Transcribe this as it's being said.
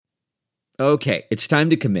Okay, it's time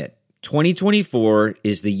to commit. 2024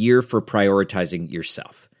 is the year for prioritizing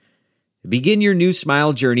yourself. Begin your new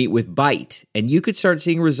smile journey with Byte, and you could start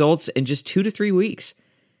seeing results in just 2 to 3 weeks.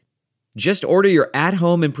 Just order your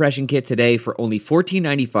at-home impression kit today for only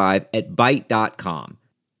 $14.95 at Byte.com.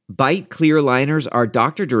 Byte clear liners are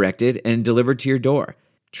doctor-directed and delivered to your door.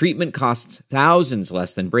 Treatment costs thousands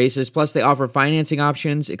less than braces, plus they offer financing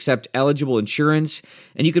options, accept eligible insurance,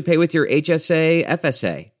 and you could pay with your HSA,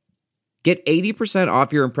 FSA. Get 80%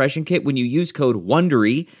 off your impression kit when you use code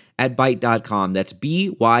WONDERY at Byte.com. That's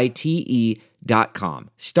BYTE.com.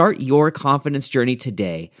 Start your confidence journey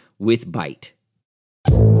today with Byte.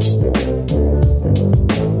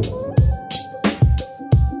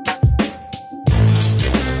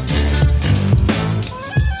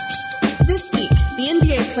 This week, the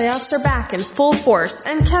NBA playoffs are back in full force,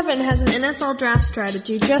 and Kevin has an NFL draft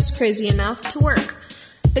strategy just crazy enough to work.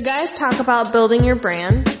 The guys talk about building your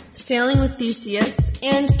brand, sailing with Theseus,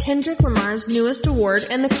 and Kendrick Lamar's newest award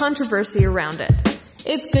and the controversy around it.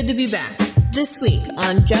 It's good to be back. This week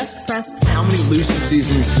on Just Press Play. How many losing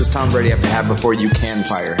seasons does Tom Brady have to have before you can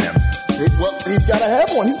fire him? Well, he's got to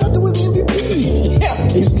have one. He's about to win the MVP. Yeah,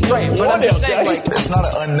 he's right. But I'm just saying, like, it's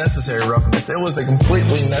not an unnecessary roughness. It was a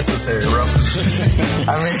completely necessary roughness.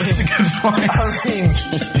 I mean, it's a good point. I mean,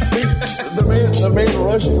 the man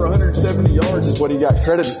rushed for 170 yards is what he got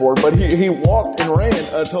credited for, but he walked and ran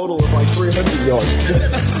a total of like 300 yards.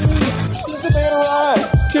 Give the man a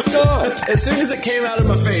ride. Keep going. As soon as it came out of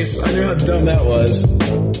my face, I knew how dumb that was.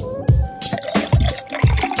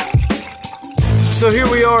 So here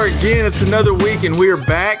we are again. It's another week, and we are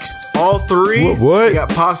back. All three. What? We got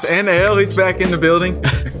Pops and L. He's back in the building.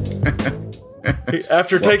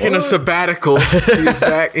 After taking a sabbatical,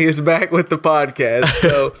 he's back with the podcast.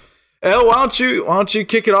 So, L, why don't you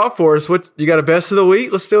kick it off for us? What you got? A best of the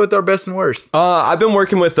week? Let's do it with our best and worst. I've been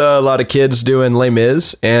working with a lot of kids doing Les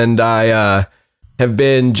Mis, and I have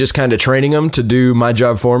been just kind of training them to do my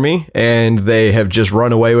job for me, and they have just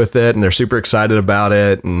run away with it, and they're super excited about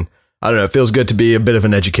it, and I don't know. It feels good to be a bit of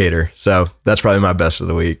an educator. So that's probably my best of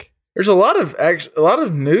the week. There's a lot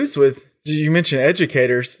of news with, you mentioned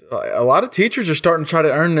educators. A lot of teachers are starting to try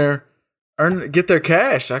to get their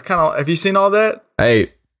cash. Have you seen all that?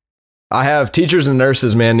 Hey, I have teachers and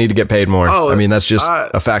nurses, man, need to get paid more. I mean, that's just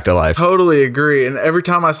a fact of life. Totally agree. And every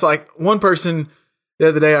time I saw, like, one person the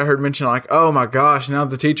other day I heard mention, like, oh my gosh, now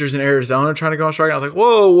the teachers in Arizona trying to go on strike. I was like,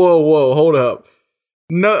 whoa, hold up.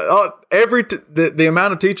 No, the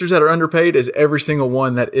amount of teachers that are underpaid is every single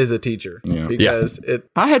one that is a teacher. Yeah. Because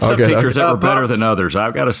I had some teachers that were better than others,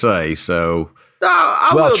 I've got to say. So,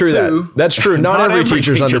 well, true too. That's true. Not every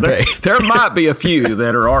teacher's underpaid. There might be a few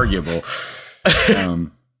that are arguable.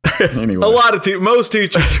 Anyway, most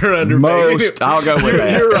teachers are underpaid. I'll go with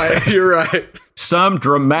that. You're right. Some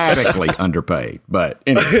dramatically underpaid, but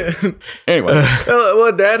anyway.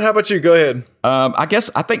 Well, Dad, how about you? Go ahead.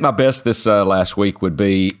 I think my best this last week would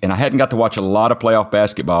be, and I hadn't got to watch a lot of playoff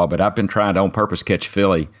basketball, but I've been trying to on purpose catch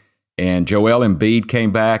Philly. And Joel Embiid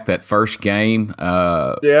came back that first game.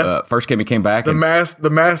 First game he came back. The masked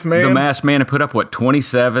man. The masked man, and put up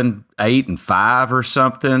 27, 8, and 5 or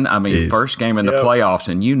something. I mean, first game in the playoffs,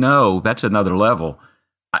 and that's another level.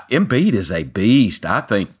 Embiid is a beast. I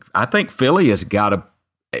think Philly has got to.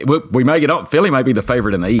 We may get on. Philly may be the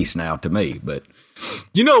favorite in the East now, to me. But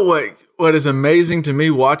you know what is amazing to me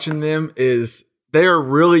watching them is they are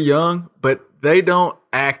really young, but they don't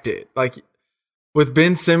act it. Like with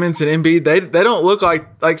Ben Simmons and Embiid, they don't look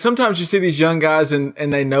like sometimes you see these young guys and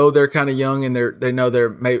they know they're kind of young and they know they're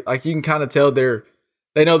maybe, like, you can kind of tell they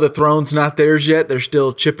know the throne's not theirs yet. They're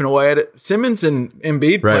still chipping away at it. Simmons and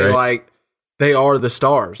Embiid play like they are the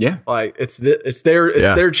stars. Yeah. Like it's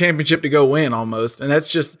their championship to go win almost. And that's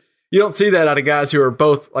just, you don't see that out of guys who are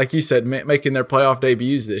both, like you said, making their playoff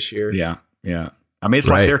debuts this year. Yeah. Yeah. I mean, it's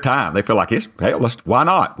like their time. They feel like why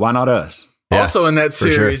not? Why not us? Yeah, also in that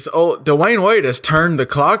series, Dwayne Wade has turned the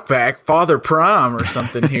clock back, Father Prime or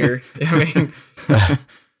something here. I mean,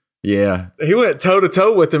 yeah, he went toe to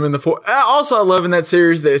toe with him in the fourth. Also, I love in that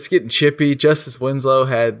series that it's getting chippy. Justice Winslow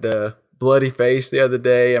had the bloody face the other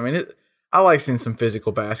day. I mean, I like seeing some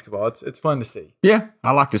physical basketball. It's fun to see. Yeah,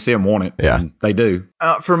 I like to see them want it. Yeah, they do.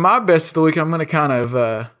 For my best of the week, I'm going to kind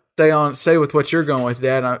of stay with what you're going with,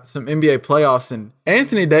 Dad. Some NBA playoffs and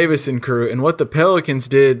Anthony Davis and crew, and what the Pelicans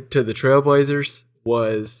did to the Trailblazers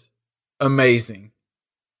was amazing.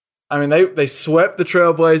 I mean, they swept the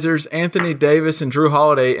Trailblazers. Anthony Davis and Drew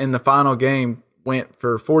Holiday in the final game went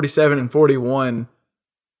for 47 and 41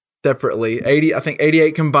 separately.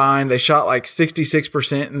 88 combined. They shot like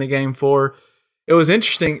 66% in the game 4. It was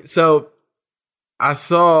interesting. So I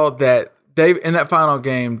saw that in that final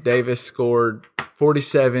game, Davis scored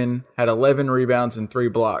 47, had 11 rebounds and 3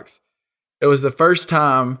 blocks. It was the first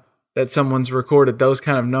time that someone's recorded those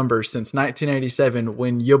kind of numbers since 1987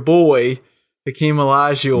 when your boy Hakeem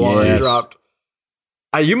Olajuwon dropped.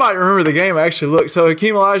 You might remember the game. Actually, look. So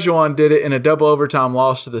Hakeem Olajuwon did it in a double overtime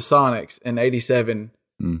loss to the Sonics in '87,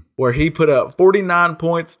 where he put up 49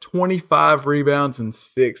 points, 25 rebounds, and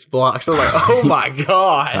 6 blocks. I was like, oh my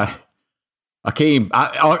god. Hakeem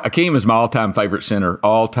is my all-time favorite center,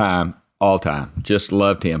 all time. Just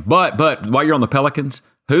loved him. But while you're on the Pelicans,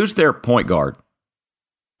 who's their point guard?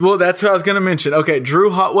 Well, that's who I was going to mention. Okay,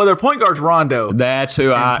 their point guard's Rondo. That's who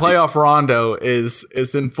playoff Rondo is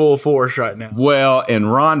in full force right now. Well,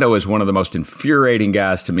 and Rondo is one of the most infuriating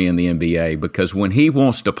guys to me in the NBA because when he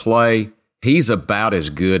wants to play, he's about as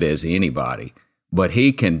good as anybody. But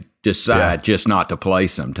he can decide just not to play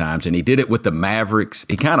sometimes, and he did it with the Mavericks.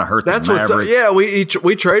 He kind of hurt the Mavericks.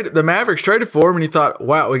 We traded the Mavericks traded for him, and he thought,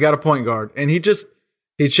 "Wow, we got a point guard," and he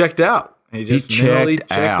checked out. He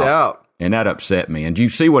checked out. And that upset me. And you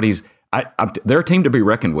see what they're a team to be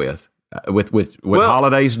reckoned with what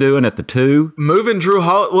Holiday's doing at the 2. Moving Drew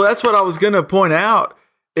Holiday. Well, that's what I was going to point out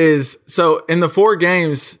is, so in the 4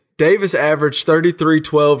 games, Davis averaged 33,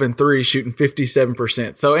 12, and 3, shooting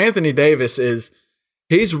 57%. So Anthony Davis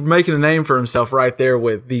he's making a name for himself right there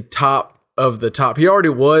with the top of the top. He already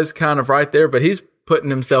was kind of right there, but he's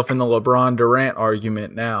putting himself in the LeBron Durant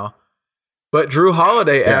argument now. But Drew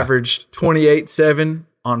Holiday averaged 28, 7,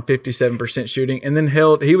 on 57% shooting, and then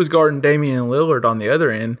he was guarding Damian Lillard on the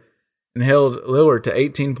other end and held Lillard to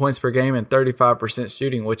 18 points per game and 35%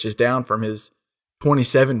 shooting, which is down from his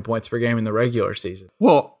 27 points per game in the regular season.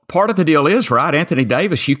 Well, part of the deal is, right, Anthony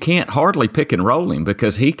Davis, you can't hardly pick and roll him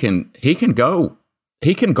because he can guard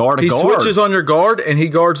a guard. He switches on your guard, and he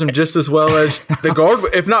guards him just as well as the guard,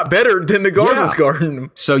 if not better than the guard was guarding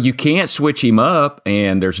him. So you can't switch him up,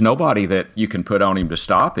 and there's nobody that you can put on him to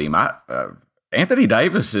stop him. Anthony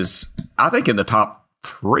Davis is, I think, in the top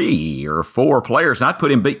 3 or 4 players, and I'd put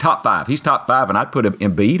Embiid top 5. He's top 5, and I'd put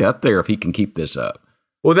Embiid up there if he can keep this up.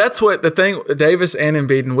 Well, that's what the thing, Davis and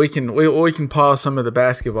Embiid, and we can pause some of the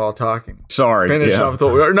basketball talking. Sorry, finish off with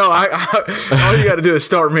what we are. No, all you got to do is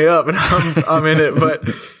start me up, and I'm in it. But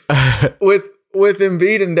with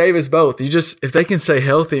Embiid and Davis both, if they can stay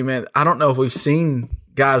healthy, man, I don't know if we've seen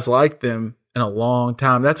guys like them in a long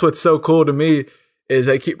time. That's what's so cool to me. Is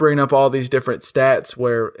they keep bringing up all these different stats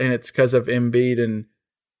and it's because of Embiid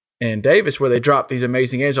and Davis where they drop these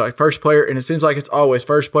amazing games like first player, and it seems like it's always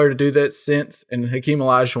first player to do that since, and Hakeem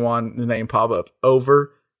Olajuwon's name pop up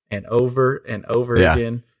over and over and over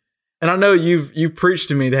again. And I know you've preached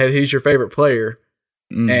to me that he's your favorite player,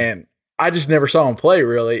 and I just never saw him play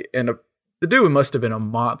really, and the dude must have been a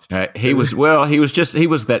monster. He was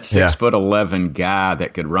that 6'11" guy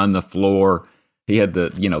that could run the floor. He had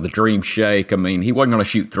the dream shake. I mean, he wasn't going to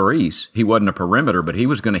shoot threes. He wasn't a perimeter, but he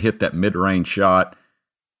was going to hit that mid-range shot,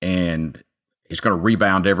 and he's going to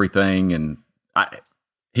rebound everything. And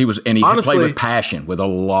he played with passion, with a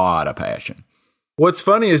lot of passion. What's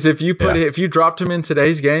funny is if you dropped him in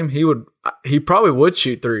today's game, he probably would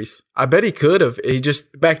shoot threes. I bet he could have.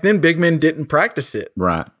 Back then, big men didn't practice it.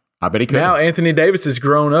 Right. I bet he could. Now Anthony Davis has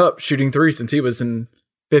grown up shooting threes since he was in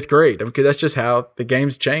 5th grade, because that's just how the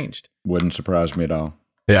game's changed. Wouldn't surprise me at all.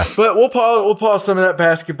 Yeah. But we'll pause some of that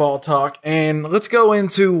basketball talk, and let's go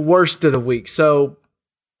into worst of the week. So,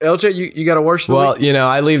 LJ, you got a worst of the week? Well,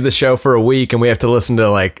 I leave the show for a week, and we have to listen to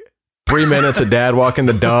like 3 minutes of Dad walking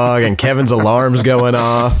the dog and Kevin's alarms going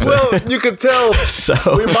off. Well, you could tell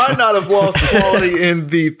we might not have lost quality in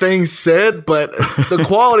the things said, but the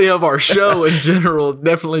quality of our show in general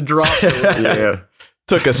definitely dropped. Yeah.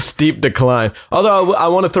 Took a steep decline. Although I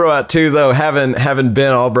want to throw out too, though, having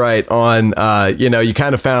Ben Albright on, you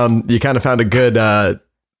kind of found a good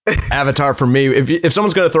avatar for me. If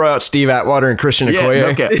someone's going to throw out Steve Atwater and Christian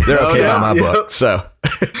Okoye, they're okay by my book. So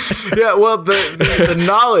yeah, well, the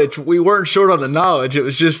knowledge, we weren't short on the knowledge. It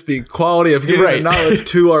was just the quality of getting the knowledge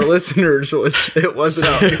to our listeners it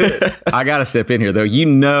wasn't good. I got to step in here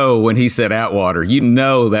though. When he said Atwater,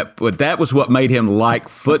 that was what made him like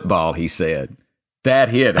football. He said. That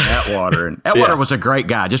hit Atwater. And Atwater was a great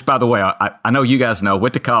guy. Just by the way, I know you guys know,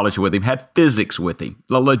 went to college with him, had physics with him.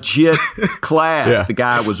 The legit class. Yeah. The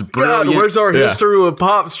guy was brilliant. God, where's our history with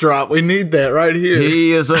Pops drop? We need that right here.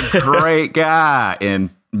 He is a great guy.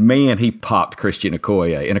 And man, he popped Christian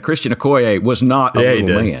Okoye. And Christian Okoye was not a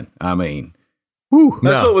little man. I mean,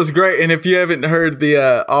 that's what was great. And if you haven't heard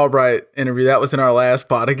the Albright interview, that was in our last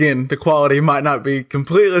pod. Again, the quality might not be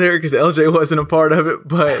completely there because LJ wasn't a part of it,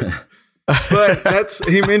 but But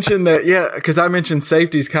he mentioned that, because I mentioned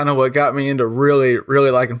safety is kind of what got me into really,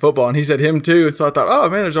 really liking football. And he said him too. And so I thought, oh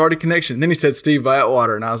man, there's already connection. And then he said Steve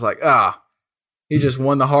Atwater. And I was like, he just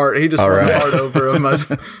won the heart. He just won the heart over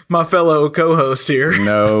of my fellow co-host here.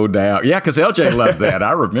 No doubt. Yeah, because LJ loved that.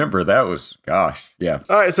 I remember that was, gosh, yeah.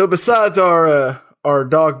 All right, so besides our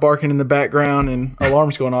dog barking in the background and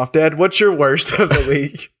alarms going off, Dad, what's your worst of the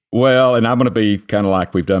week? Well, and I'm going to be kind of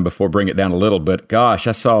like we've done before, bring it down a little bit. Gosh,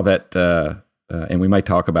 I saw that, and we may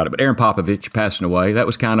talk about it, but Aaron Popovich passing away. That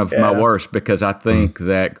was kind of my worst because I think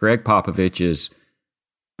that Greg Popovich is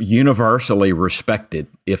universally respected,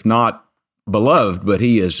 if not beloved, but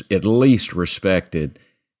he is at least respected.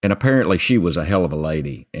 And apparently she was a hell of a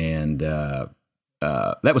lady. And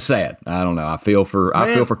that was sad. I don't know. I feel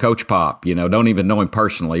for Coach Pop, don't even know him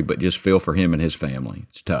personally, but just feel for him and his family.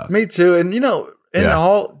 It's tough. Me too. And,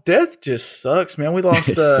 all death just sucks, man. We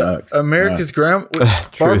lost America's grandma,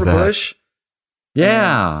 Barbara Bush.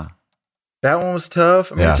 Yeah. That one was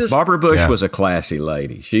tough. I mean, Barbara Bush was a classy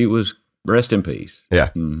lady. She was, rest in peace. Yeah.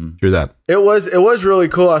 True that. It was really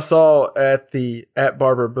cool. I saw at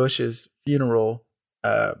Barbara Bush's funeral,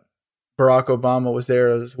 Barack Obama was there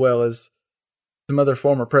as well as some other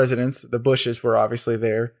former presidents. The Bushes were obviously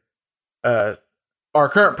there. Our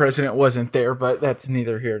current president wasn't there, but that's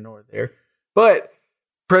neither here nor there. But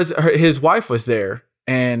his wife was there,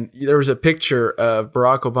 and there was a picture of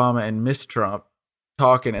Barack Obama and Miss Trump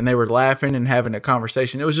talking, and they were laughing and having a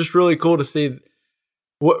conversation. It was just really cool to see.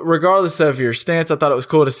 Regardless of your stance, I thought it was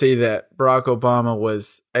cool to see that Barack Obama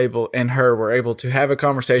were able to have a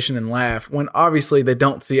conversation and laugh when obviously they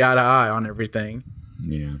don't see eye to eye on everything.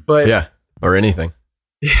 Yeah. But or anything.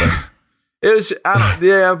 Yeah. It was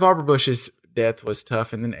Barbara Bush's death was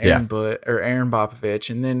tough, and then Aaron Popovich,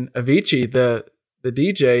 and then Avicii, the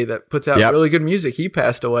DJ that puts out really good music, he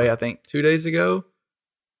passed away I think 2 days ago.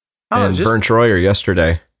 And Vern Troyer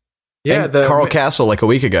yesterday. Yeah, and Carl Castle like a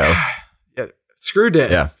week ago. Screw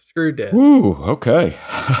death. Yeah. Screw death. Ooh, okay.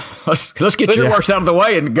 Let's get your worst out of the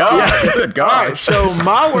way and go. Good God. All right, so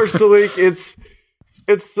my worst of the week, it's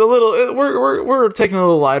a little. We're taking a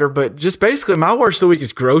little lighter, but just basically, my worst of the week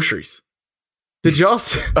is groceries. Did you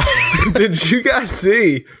guys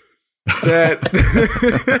see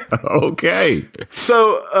that? Okay.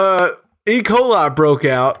 So E. coli broke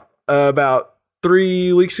out about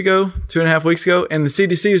 3 weeks ago, 2.5 weeks ago, and the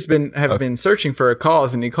CDC have been searching for a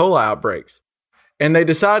cause in E. coli outbreaks. And they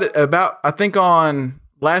decided I think on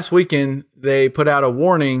last weekend, they put out a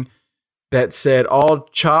warning that said all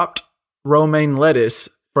chopped romaine lettuce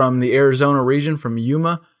from the Arizona region, from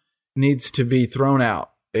Yuma, needs to be thrown out.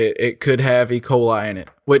 It could have E. coli in it,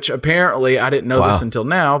 which apparently, I didn't know this until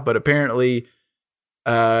now, but apparently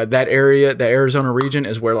that area, the Arizona region,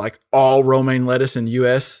 is where like all romaine lettuce in the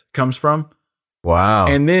U.S. comes from. Wow.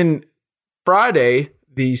 And then Friday,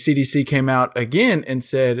 the CDC came out again and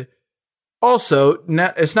said, also,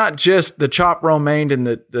 it's not just the chopped romaine and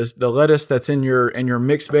the lettuce that's in your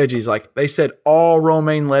mixed veggies. Like they said, all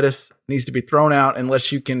romaine lettuce needs to be thrown out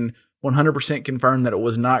unless you can 100% confirm that it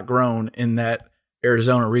was not grown in that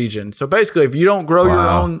Arizona region. So basically, if you don't grow your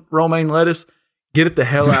own romaine lettuce, get it the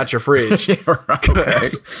hell out your fridge.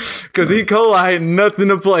 Because E. coli ain't nothing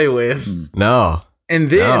to play with. No. And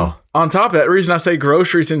then on top of that, the reason I say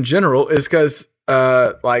groceries in general is because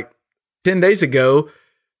like 10 days ago,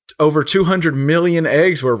 over 200 million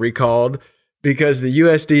eggs were recalled because the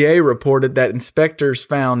USDA reported that inspectors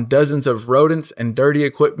found dozens of rodents and dirty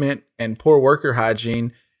equipment and poor worker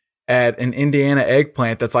hygiene at an Indiana egg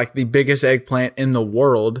plant that's like the biggest egg plant in the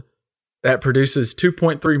world that produces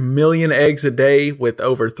 2.3 million eggs a day with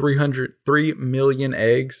over 3 million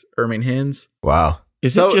hens. Wow.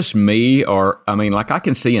 Is it just me, or, I mean, like I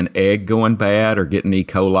can see an egg going bad or getting E.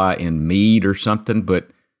 coli in meat or something, but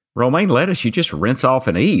romaine lettuce, you just rinse off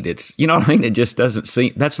and eat. It's, you know what I mean? It just doesn't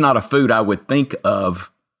seem, that's not a food I would think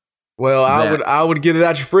of. Well, I would get it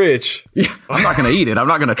out your fridge. Yeah, I'm not going to eat it. I'm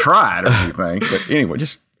not going to try it or anything. But anyway,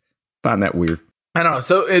 just find that weird. I don't know.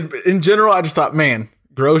 So in general, I just thought, man,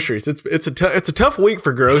 groceries. It's a tough week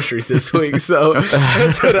for groceries this week. So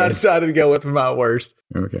that's what I decided to go with for my worst.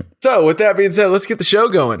 Okay. So with that being said, let's get the show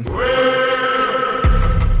going.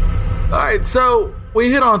 All right, so we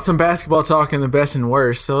hit on some basketball talk in the best and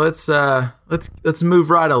worst. So let's move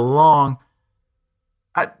right along.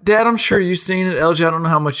 Dad, I'm sure you've seen it. LJ, I don't know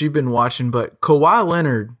how much you've been watching, but Kawhi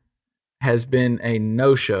Leonard has been a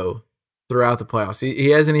no-show throughout the playoffs. He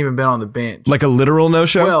hasn't even been on the bench. Like a literal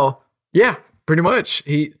no-show? Well, yeah, pretty much.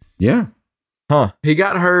 He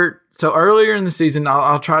got hurt. So earlier in the season,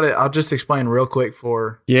 I'll just explain real quick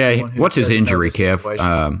for what's his injury,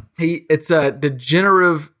 Kev? It's a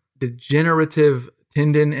degenerative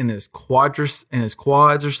tendon in his quads or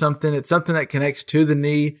something. It's something that connects to the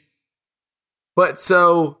knee. But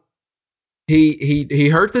so he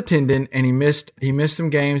hurt the tendon and he missed some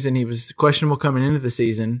games and he was questionable coming into the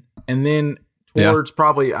season. And then towards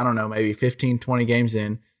probably, I don't know, maybe 15, 20 games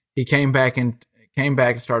in, he came back and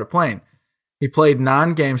started playing. He played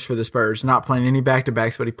 9 games for the Spurs, not playing any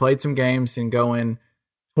back-to-backs, but he played some games and going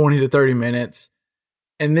 20 to 30 minutes.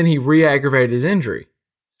 And then he re-aggravated his injury.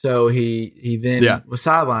 So he then was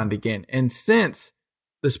sidelined again. And since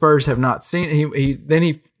the Spurs have not seen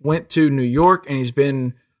he went to New York and he's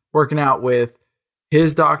been working out with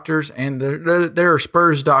his doctors, and there are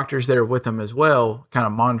Spurs doctors there with him as well, kind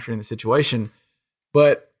of monitoring the situation.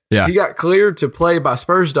 But he got cleared to play by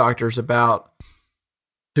Spurs doctors about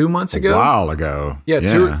 2 months ago. A while ago. Yeah.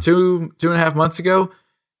 2.5 months ago.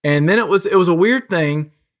 And then it was a weird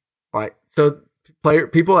thing. Like, so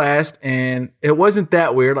people asked, and it wasn't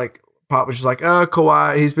that weird. Like, Pop was just like,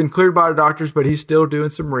 Kawhi, he's been cleared by the doctors, but he's still doing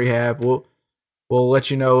some rehab. We'll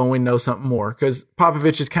let you know when we know something more. Because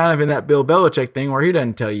Popovich is kind of in that Bill Belichick thing where he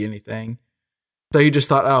doesn't tell you anything. So he just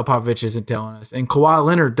thought, Popovich isn't telling us. And Kawhi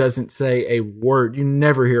Leonard doesn't say a word. You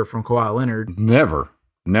never hear from Kawhi Leonard. Never.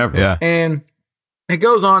 Yeah. And it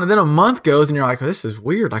goes on, and then a month goes, and you're like, this is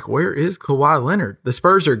weird. Like, where is Kawhi Leonard? The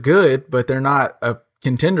Spurs are good, but they're not a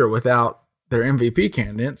contender without their MVP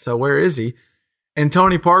candidate. So where is he? And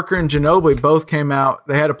Tony Parker and Ginobili both came out.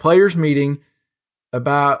 They had a players meeting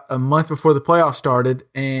about a month before the playoffs started,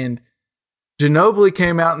 and Ginobili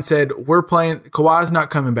came out and said, Kawhi's not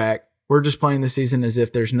coming back. We're just playing the season as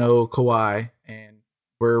if there's no Kawhi, and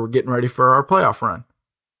we're getting ready for our playoff run.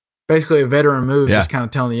 Basically a veteran move, just kind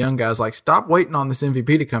of telling the young guys, like, stop waiting on this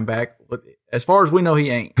MVP to come back. As far as we know, he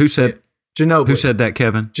ain't. Who said Ginobili. Who said that,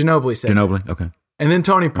 Kevin? Ginobili said Ginobili, okay. And then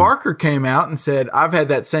Tony Parker came out and said, I've had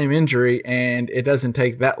that same injury, and it doesn't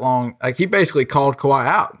take that long. Like, he basically called Kawhi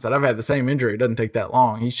out and said, I've had the same injury. It doesn't take that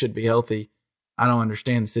long. He should be healthy. I don't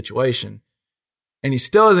understand the situation. And he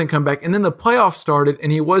still hasn't come back. And then the playoffs started,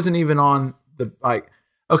 and he wasn't even on the, like,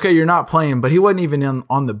 okay, you're not playing, but he wasn't even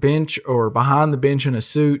on the bench or behind the bench in a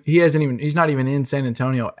suit. He's not even in San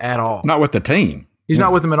Antonio at all. Not with the team. He's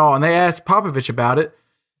not with them at all. And they asked Popovich about it,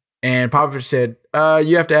 and Popovich said,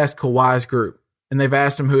 you have to ask Kawhi's group. And they've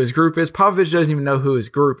asked him who his group is. Popovich doesn't even know who his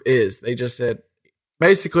group is. They just said,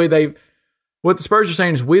 basically, what the Spurs are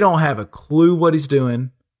saying is, we don't have a clue what he's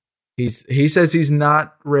doing. He says he's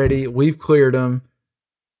not ready. We've cleared him.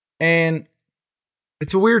 And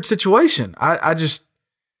it's a weird situation. I just,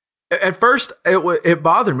 at first, it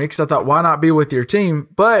bothered me because I thought, why not be with your team?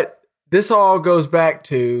 But this all goes back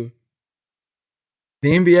to the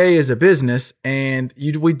NBA is a business. And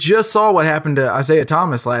we just saw what happened to Isaiah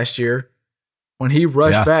Thomas last year when he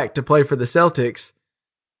rushed back to play for the Celtics,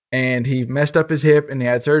 and he messed up his hip and he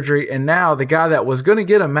had surgery. And now the guy that was going to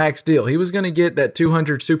get a max deal, he was going to get that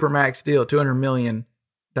 200 super max deal, $200 million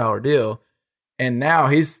deal. And now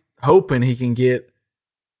he's hoping he can get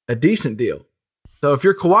a decent deal. So if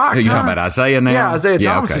you're Kawhi, you talking about Isaiah now? Yeah, Isaiah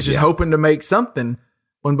Thomas is just hoping to make something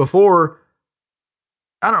when before.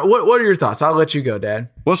 I don't know. What are your thoughts? I'll let you go, Dad.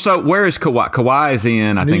 Well, so where is Kawhi? Kawhi is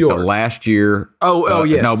in, I think, the last year.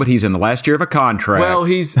 Yes. No, but he's in the last year of a contract. Well,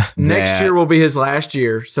 next year will be his last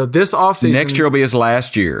year. So this offseason. Next year will be his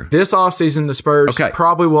last year. This offseason, the Spurs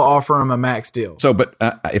probably will offer him a max deal. So, but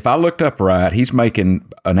if I looked up right, he's making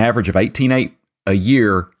an average of $18.8 a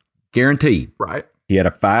year guaranteed. Right. He had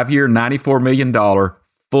a 5-year, $94 million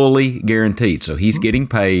fully guaranteed. So he's getting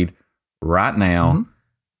paid right now.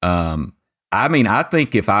 Mm-hmm. I mean, I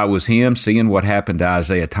think if I was him, seeing what happened to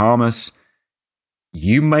Isaiah Thomas,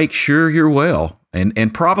 you make sure you're well.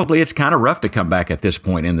 And probably it's kind of rough to come back at this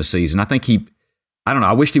point in the season. I think I don't know,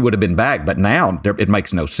 I wished he would have been back, but now it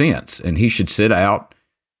makes no sense. And he should sit out.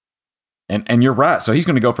 And you're right. So he's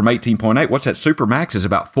going to go from 18.8. What's that? Supermax is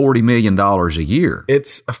about $40 million a year.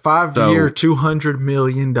 It's a 5-year, $200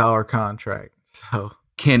 million contract. So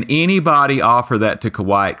can anybody offer that to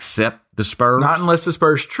Kawhi except the Spurs? Not unless the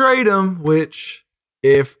Spurs trade him, which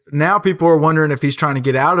if now people are wondering if he's trying to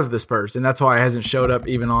get out of the Spurs, and that's why he hasn't showed up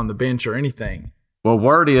even on the bench or anything. Well,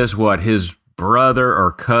 word is what his brother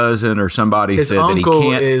or cousin or somebody said that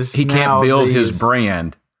he can't build his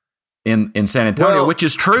brand in San Antonio, which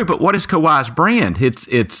is true. But what is Kawhi's brand?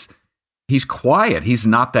 He's quiet. He's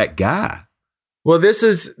not that guy. Well, this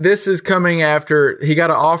is coming after he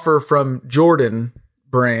got an offer from Jordan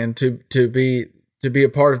Brand to be a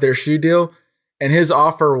part of their shoe deal. And his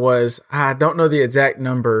offer was, I don't know the exact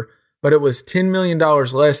number, but it was $10 million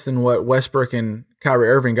less than what Westbrook and Kyrie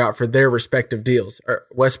Irving got for their respective deals.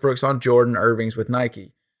 Westbrook's on Jordan, Irving's with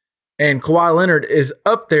Nike. And Kawhi Leonard is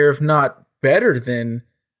up there, if not better than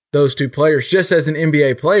those two players just as an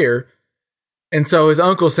NBA player. And so his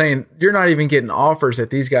uncle's saying, you're not even getting offers that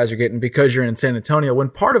these guys are getting because you're in San Antonio. When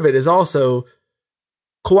part of it is also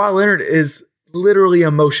Kawhi Leonard is literally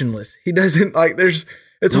emotionless. He doesn't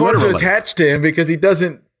it's hard to attach to him because he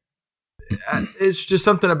doesn't, it's just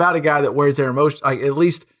something about a guy that wears their emotion, at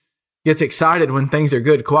least gets excited when things are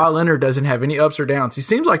good. Kawhi Leonard doesn't have any ups or downs. He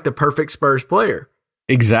seems like the perfect Spurs player.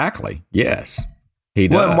 Exactly. Yes, he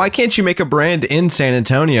does. Well, why can't you make a brand in San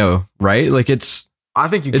Antonio, right? I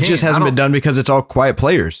think you can. It just hasn't been done because it's all quiet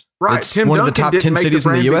players. Right. It's one of the top 10 cities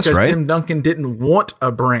in the U.S., right? Tim Duncan didn't want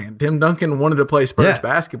a brand. Tim Duncan wanted to play Spurs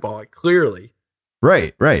basketball, clearly.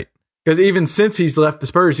 Right. Because even since he's left the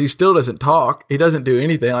Spurs, he still doesn't talk. He doesn't do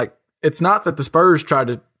anything. It's not that the Spurs tried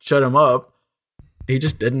to shut him up. He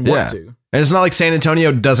just didn't want to. And it's not like San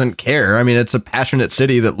Antonio doesn't care. I mean, it's a passionate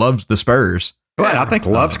city that loves the Spurs. But I think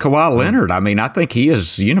loves Kawhi Leonard. I mean, I think he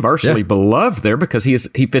is universally beloved there because he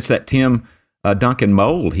fits that Tim Duncan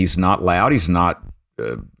mold. He's not loud. He's not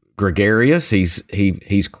gregarious.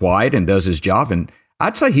 He's quiet and does his job. And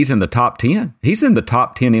I'd say he's in the top 10. He's in the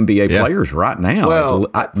top 10 NBA players right now. Well,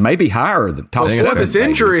 maybe higher than top 7. Before this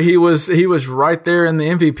injury, he was right there in the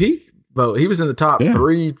MVP vote. He was in the top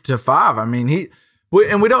 3 to 5. I mean, we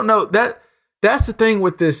don't know that. That's the thing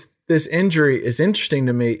with this injury is interesting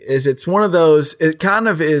to me is it's one of those, it kind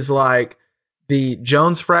of is like the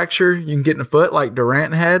Jones fracture you can get in a foot like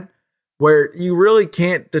Durant had, where you really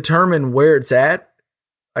can't determine where it's at.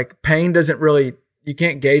 Like pain doesn't really, you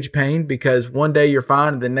can't gauge pain because one day you're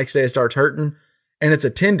fine and the next day it starts hurting and it's a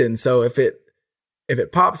tendon. So if it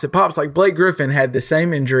pops, it pops. Like Blake Griffin had the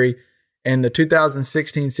same injury in the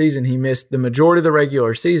 2016 season. He missed the majority of the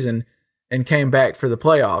regular season and came back for the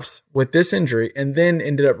playoffs with this injury and then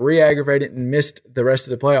ended up re-aggravated and missed the rest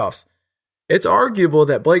of the playoffs. It's arguable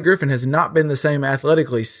that Blake Griffin has not been the same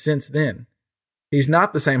athletically since then. He's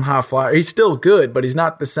not the same high flyer. He's still good, but he's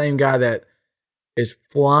not the same guy that is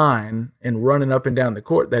flying and running up and down the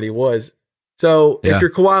court that he was. So if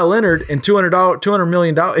you're Kawhi Leonard and $200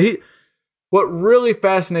 million, what really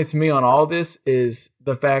fascinates me on all this is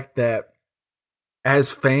the fact that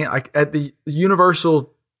as fans, like at the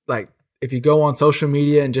universal, like if you go on social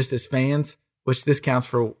media and just as fans, which this counts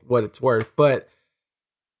for what it's worth, but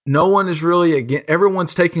no one is really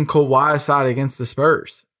everyone's taking Kawhi's side against the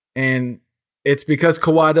Spurs. And it's because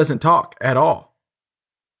Kawhi doesn't talk at all.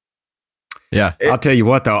 Yeah. I'll tell you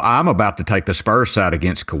what, though, I'm about to take the Spurs side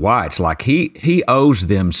against Kawhi. It's like he owes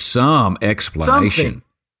them some explanation.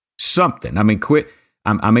 Something. I mean, quit.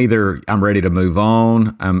 I'm ready to move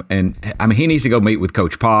on. And I mean, he needs to go meet with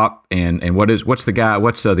Coach Pop and what's the guy?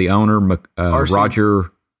 What's the owner?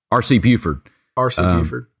 Roger R.C. Buford. R.C.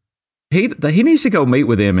 Buford. He needs to go meet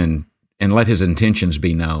with him and let his intentions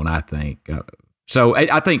be known. I think. So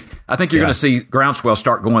I think you're going to see groundswell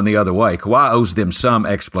start going the other way. Kawhi owes them some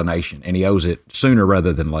explanation, and he owes it sooner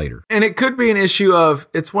rather than later. And it could be an issue of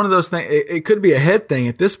it's one of those things. It could be a head thing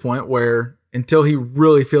at this point where until he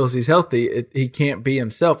really feels he's healthy, he can't be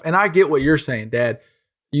himself. And I get what you're saying, Dad.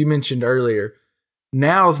 You mentioned earlier.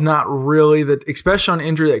 Now's not really especially on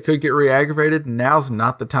injury that could get re-aggravated. Now's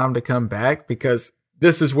not the time to come back because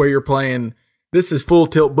this is where you're playing. This is full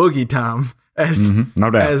tilt boogie time.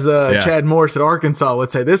 No doubt. As Chad Morris at Arkansas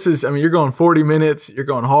would say, you're going 40 minutes, you're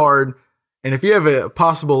going hard. And if you have a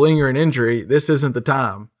possible lingering injury, this isn't the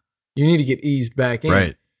time. You need to get eased back in.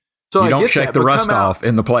 Right. So you don't shake the rust off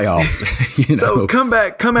in the playoffs. So come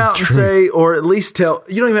out and say, or at least tell,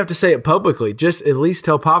 you don't even have to say it publicly, just at least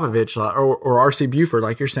tell Popovich or R.C. Buford,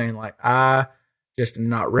 like you're saying, like, I just am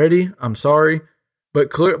not ready. I'm sorry.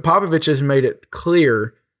 But Popovich has made it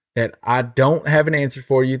clear that I don't have an answer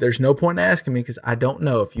for you. There's no point in asking me because I don't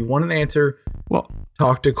know. If you want an answer,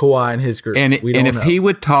 talk to Kawhi and his group. And if he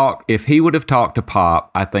would have talked to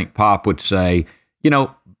Pop, I think Pop would say,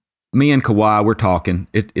 me and Kawhi, we're talking.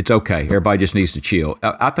 It's okay. Everybody just needs to chill.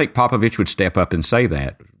 I think Popovich would step up and say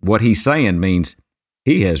that. What he's saying means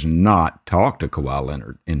he has not talked to Kawhi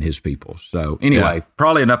Leonard and his people. So anyway,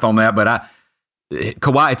 probably enough on that. But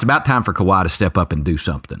Kawhi, it's about time for Kawhi to step up and do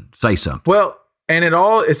something, say something. Well, and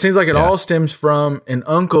it seems like it all stems from an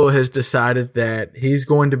uncle has decided that he's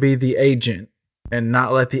going to be the agent and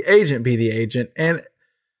not let the agent be the agent. And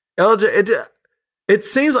LJ, it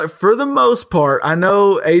seems like for the most part, I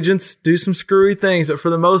know agents do some screwy things, but for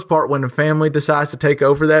the most part, when a family decides to take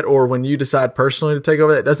over that, or when you decide personally to take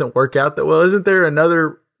over that, it doesn't work out that well. Isn't there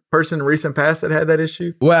another person in recent past that had that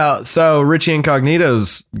issue? Well, so Richie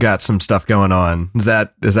Incognito's got some stuff going on. Is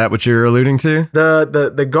that what you're alluding to?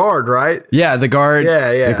 The guard, right? Yeah, the guard.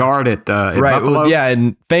 Yeah. The guard at right. Buffalo. Yeah,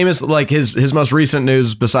 and famous, like his most recent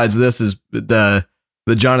news besides this is the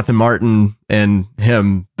the Jonathan Martin and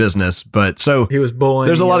him business. But so he was bullying.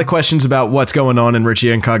 There's a lot of questions about what's going on in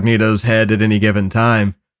Richie Incognito's head at any given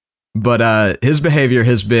time. But his behavior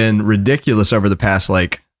has been ridiculous over the past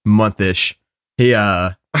like month-ish. He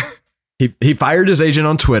fired his agent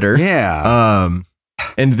on Twitter. Yeah.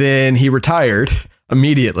 And then he retired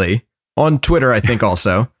immediately on Twitter, I think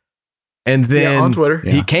also. And then on Twitter.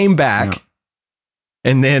 He came back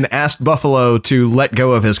and then asked Buffalo to let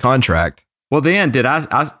go of his contract. Well, then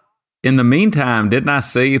in the meantime, didn't I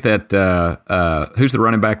see that who's the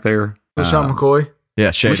running back there? LaShawn McCoy.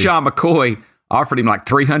 Yeah, Shady. LaShawn McCoy offered him like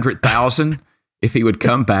 $300,000 if he would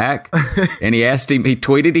come back. And he asked him, he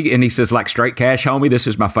tweeted, and he says, like, straight cash, homie, this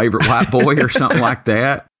is my favorite white boy or something like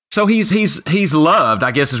that. So he's loved,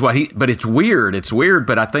 I guess is what but it's weird. It's weird,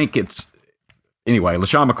 but I think it's, anyway,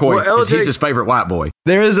 LaShawn McCoy, he's his favorite white boy.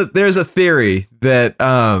 There's a theory that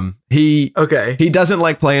he doesn't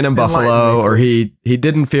like playing in Buffalo, or he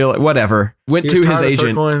didn't feel it, whatever. Went to his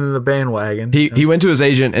agent. In the bandwagon. He went to his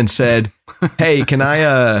agent and said, "Hey, can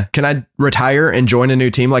I retire and join a new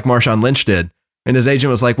team like Marshawn Lynch did?" And his agent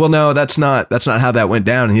was like, "Well, no, that's not how that went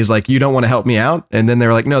down." And he's like, "You don't want to help me out?" And then they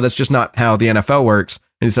were like, "No, that's just not how the NFL works."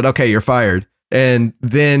 And he said, "Okay, you're fired." And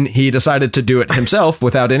then he decided to do it himself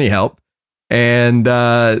without any help. And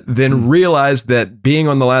then realized that being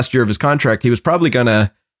on the last year of his contract, he was probably going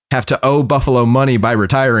to have to owe Buffalo money by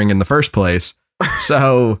retiring in the first place.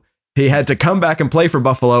 So he had to come back and play for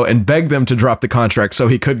Buffalo and beg them to drop the contract so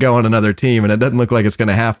he could go on another team. And it doesn't look like it's going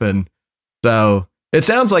to happen. So it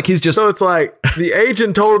sounds like he's just... So it's like the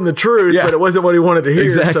agent told him the truth, but it wasn't what he wanted to hear.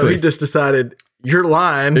 Exactly. So he just decided, you're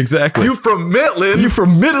lying. Exactly. You from Midland.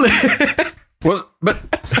 Well, but...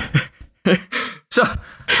 So...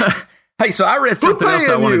 Hey, so I read something else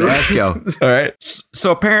I wanted to ask y'all. All right.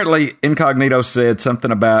 So apparently Incognito said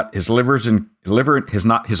something about his liver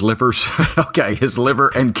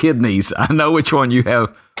and kidneys. I know which one you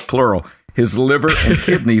have, plural. His liver and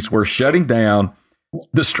kidneys were shutting down.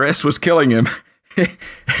 The stress was killing him.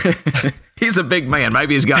 He's a big man.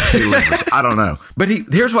 Maybe he's got 2 livers. I don't know. But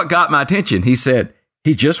here's what got my attention. He said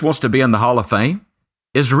he just wants to be in the Hall of Fame.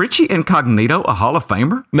 Is Richie Incognito a Hall of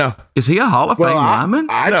Famer? No. Is he a Hall of Fame lineman?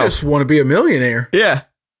 I just want to be a millionaire. Yeah.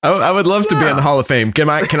 I would love to be in the Hall of Fame. Can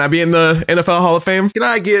I be in the NFL Hall of Fame? Can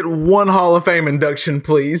I get 1 Hall of Fame induction,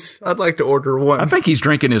 please? I'd like to order 1. I think he's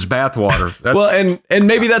drinking his bathwater. Well, and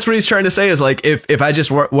maybe that's what he's trying to say is like, if I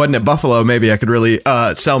just wasn't at Buffalo, maybe I could really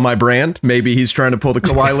sell my brand. Maybe he's trying to pull the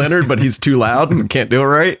Kawhi Leonard, but he's too loud and can't do it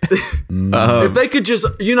right. If they could just,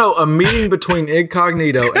 a meeting between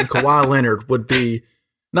Incognito and Kawhi Leonard would be...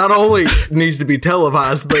 Not only needs to be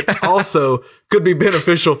televised, but also could be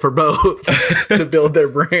beneficial for both to build their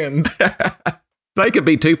brands. They could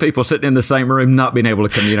be 2 people sitting in the same room, not being able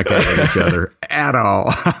to communicate with each other at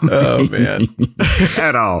all. Oh, man.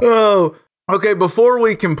 At all. Oh, okay. Before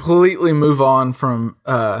we completely move on from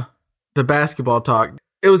the basketball talk,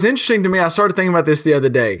 it was interesting to me. I started thinking about this the other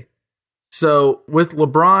day. So with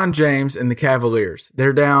LeBron James and the Cavaliers,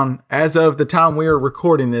 they're down, as of the time we are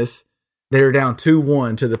recording this, they're down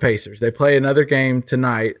 2-1 to the Pacers. They play another game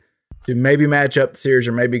tonight to maybe match up the series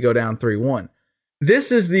or maybe go down 3-1.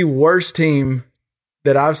 This is the worst team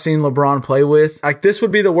that I've seen LeBron play with. Like, this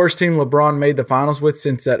would be the worst team LeBron made the finals with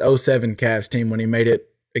since that 2007 Cavs team when he made it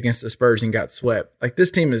against the Spurs and got swept. Like, this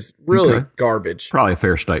team is really garbage. Probably a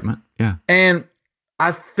fair statement. Yeah. And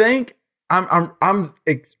I think I'm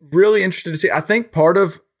really interested to see. I think part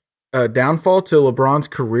of downfall to LeBron's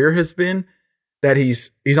career has been that he's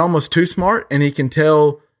almost too smart, and he can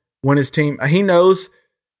tell when his team,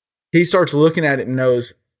 he starts looking at it and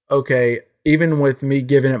knows, okay, even with me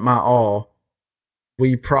giving it my all,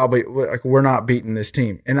 we're not beating this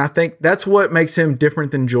team. And I think that's what makes him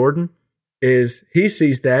different than Jordan, is he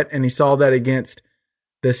sees that, and he saw that against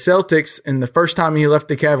the Celtics. And the first time he left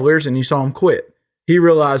the Cavaliers and you saw him quit, he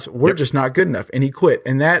realized we're just not good enough, and he quit.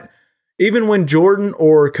 And that, even when Jordan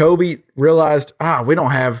or Kobe realized, we don't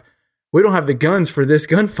have the guns for this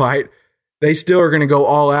gunfight, they still are going to go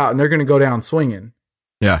all out and they're going to go down swinging.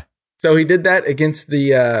 Yeah. So he did that against the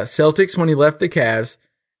Celtics when he left the Cavs.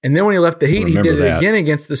 And then when he left the Heat, he did it again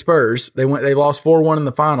against the Spurs. They lost 4-1 in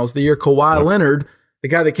the finals. The year Kawhi Leonard, the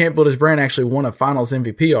guy that can't build his brand, actually won a finals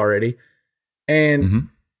MVP already. And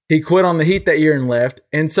he quit on the Heat that year and left.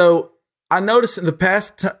 And so I noticed in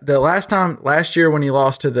last year when he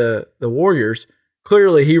lost to the Warriors,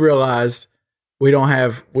 clearly he realized,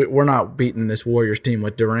 we're not beating this Warriors team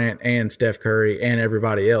with Durant and Steph Curry and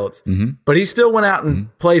everybody else. Mm-hmm. But he still went out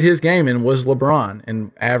and played his game and was LeBron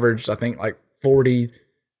and averaged, I think, like 40,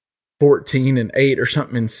 14, and 8 or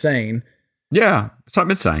something insane. Yeah,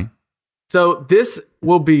 something insane. So this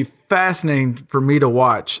will be fascinating for me to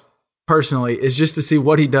watch personally, is just to see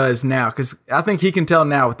what he does now. Because I think he can tell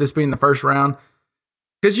now with this being the first round.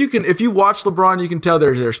 Because if you watch LeBron, you can tell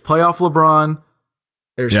there's playoff LeBron,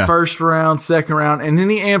 there's first round, second round, and then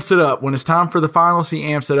he amps it up. When it's time for the finals, he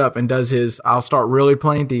amps it up and does his, I'll start really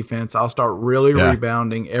playing defense. I'll start really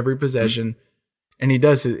rebounding every possession. And he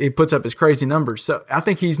does it. He puts up his crazy numbers. So I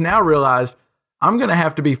think he's now realized, I'm going to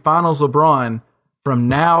have to be finals LeBron from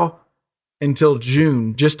now until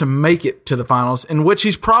June just to make it to the finals, in which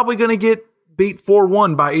he's probably going to get beat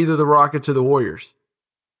 4-1 by either the Rockets or the Warriors.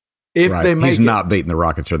 If they make he's not beating the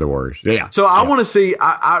Rockets or the Warriors. Yeah. So I want to see.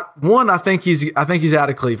 I think he's out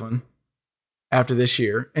of Cleveland after this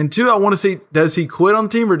year, and two, I want to see, does he quit on the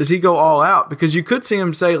team or does he go all out? Because you could see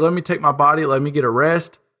him say, "Let me take my body, let me get a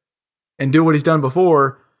rest, and do what he's done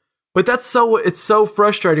before." But it's so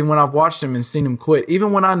frustrating when I've watched him and seen him quit,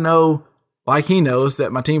 even when I know, like he knows,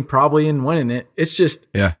 that my team probably isn't winning it. It's just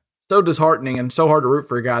so disheartening and so hard to root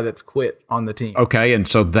for a guy that's quit on the team. Okay, and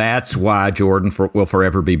so that's why Jordan will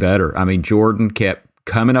forever be better. I mean, Jordan kept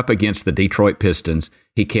coming up against the Detroit Pistons.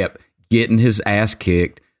 He kept getting his ass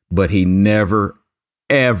kicked, but he never,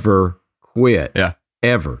 ever quit. Yeah.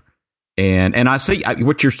 Ever. And I see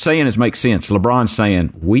what you're saying makes sense. LeBron's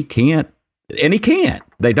saying, we can't, and he can't.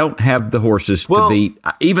 They don't have the horses to beat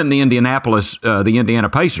even the Indiana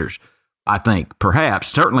Pacers, I think. Perhaps.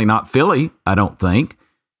 Certainly not Philly, I don't think.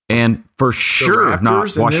 And for sure not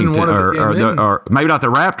Washington or maybe not the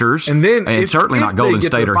Raptors. And certainly not Golden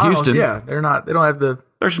State or finals, Houston. Yeah, they don't have the.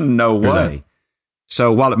 There's no way.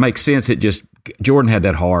 So while it makes sense, Jordan had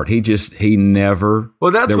that heart. He never.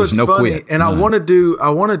 Well, that's what's funny. Quit. And I want to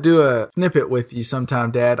do a snippet with you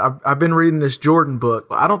sometime, Dad. I've been reading this Jordan book.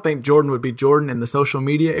 I don't think Jordan would be Jordan in the social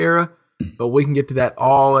media era, but we can get to that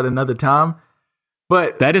all at another time.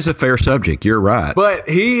 But that is a fair subject. You're right. But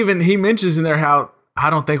he mentions in there how I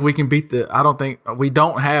don't think we can we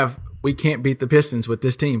can't beat the Pistons with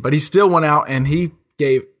this team. But he still went out and he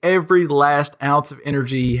gave every last ounce of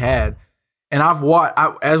energy he had. And I've watched,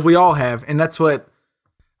 as we all have, and that's what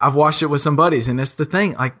I've watched it with some buddies. And it's the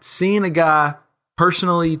thing, like seeing a guy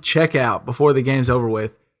personally check out before the game's over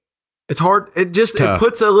with. It's hard. It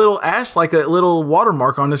puts a little like a little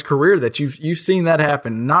watermark on his career that you've seen that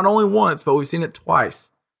happen. Not only once, but we've seen it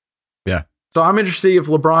twice. Yeah. So I'm interested to see if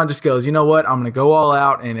LeBron just goes, you know what? I'm going to go all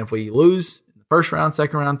out. And if we lose in the first round,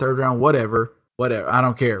 second round, third round, whatever, I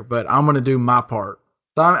don't care. But I'm going to do my part.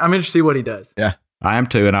 So I'm interested to see what he does. Yeah. I am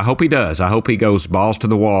too, and I hope he does. I hope he goes balls to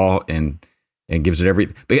the wall and gives it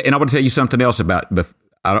everything. And I want to tell you something else about,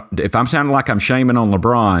 if I'm sounding like I'm shaming on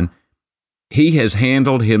LeBron, he has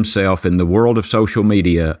handled himself in the world of social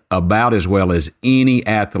media about as well as any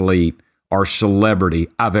athlete or celebrity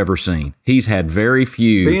I've ever seen. He's had very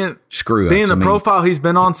few screw-ups. Being the profile he's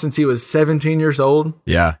been on since he was 17 years old.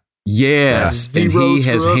 Yeah. Yes, and he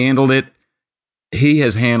has handled it. He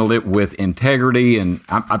has handled it with integrity, and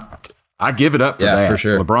I give it up for that. For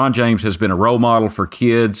sure. LeBron James has been a role model for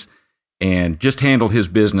kids and just handled his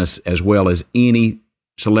business as well as any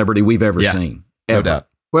celebrity we've ever seen. Ever. No doubt.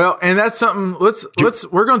 Well, and that's something.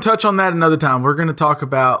 We're going to touch on that another time. We're going to talk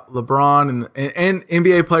about LeBron and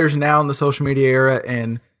NBA players now in the social media era,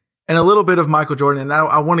 and a little bit of Michael Jordan. And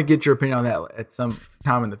I want to get your opinion on that at some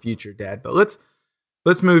time in the future, Dad. But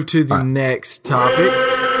let's move to the next topic.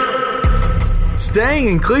 Staying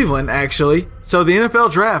in Cleveland, actually. So the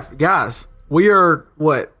NFL draft, guys, we are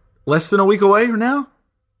less than a week away now?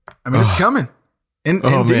 I mean, it's coming. In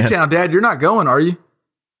D-Town, Dad, you're not going, are you?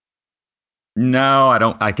 No, I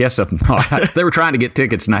don't. I guess I'm not. They were trying to get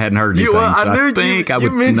tickets and I hadn't heard anything. I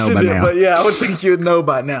would know by now. But yeah, I would think you would know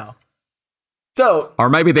by now. So, or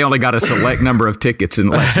maybe they only got a select number of tickets and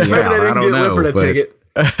let me out. Maybe they didn't get Lifford a ticket.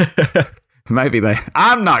 Maybe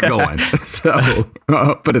I'm not going. So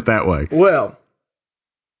I'll put it that way. Well,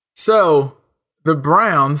 so the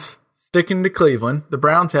Browns, sticking to Cleveland, the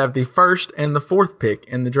Browns have the 1st and the 4th pick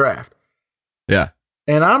in the draft. Yeah.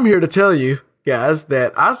 And I'm here to tell you, guys,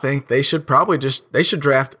 that I think they should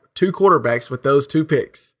draft 2 quarterbacks with those 2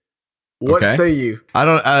 picks. What say you? I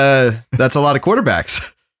don't, that's a lot of quarterbacks.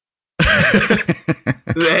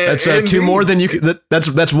 That's 2 more than you could.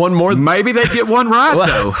 That's one more. Maybe they get one right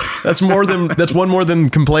though. That's one more than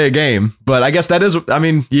can play a game. But I guess that is. I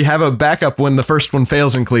mean, you have a backup when the first one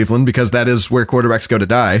fails in Cleveland because that is where quarterbacks go to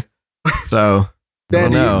die. So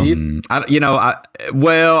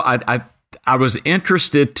I was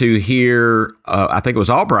interested to hear. I think it was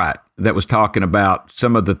Albright that was talking about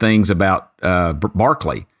some of the things about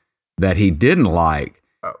Barkley that he didn't like.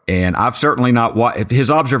 And I've certainly not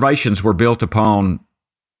his observations were built upon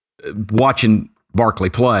watching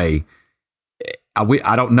Barkley play.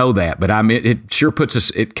 I don't know that, but I mean, it sure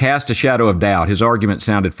it cast a shadow of doubt. His argument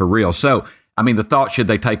sounded for real. So, I mean, the thought, should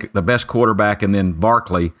they take the best quarterback and then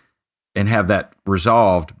Barkley and have that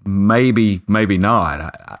resolved? Maybe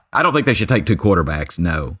not. I don't think they should take 2 quarterbacks,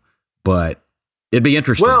 no, but it'd be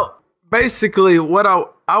interesting. Well, basically, what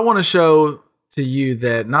I want to show to you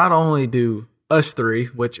that not only do us 3,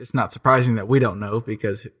 which it's not surprising that we don't know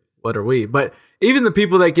because what are we, but even the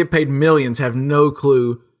people that get paid millions have no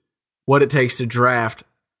clue what it takes to draft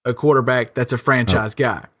a quarterback that's a franchise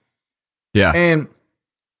guy. Yeah. And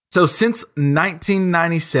so since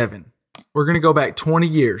 1997, we're going to go back 20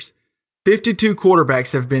 years, 52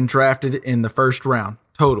 quarterbacks have been drafted in the first round,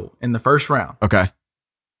 total, in the first round. Okay.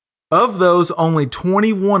 Of those, only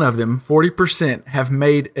 21 of them, 40%, have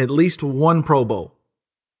made at least 1 Pro Bowl.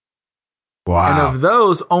 Wow. And of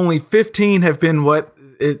those, only 15 have been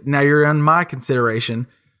now you're on my consideration,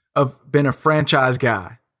 of been a franchise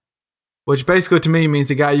guy. Which basically to me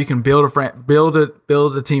means a guy you can build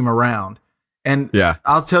a team around. And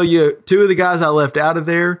I'll tell you, 2 of the guys I left out of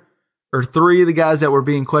there, or 3 of the guys that were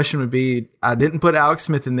being questioned would be, I didn't put Alex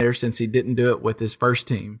Smith in there since he didn't do it with his first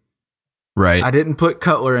team. Right. I didn't put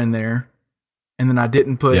Cutler in there. And then I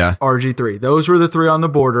didn't put RG3. Those were the 3 on the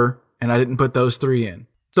border, and I didn't put those 3 in.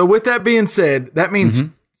 So with that being said, that means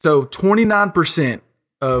so 29%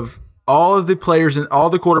 of all of the players and all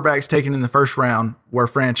the quarterbacks taken in the first round were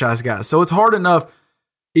franchise guys. So it's hard enough,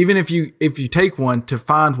 even if you take one, to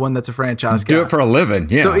find one that's a franchise guy. Do it for a living.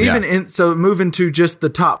 Yeah. So moving to just the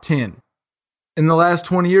top 10. In the last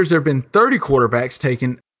 20 years, there have been 30 quarterbacks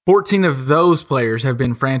taken. 14 of those players have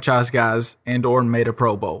been franchise guys and or made a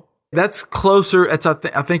Pro Bowl. That's closer. I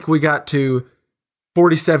think we got to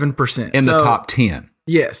 47%. In the top 10.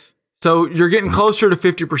 Yes. So you're getting closer to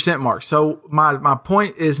 50% mark. So my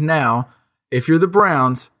point is now, if you're the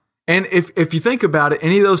Browns, and if you think about it,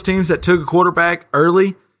 any of those teams that took a quarterback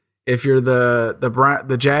early, if you're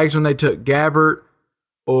the Jags when they took Gabbert,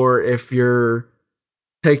 or if you're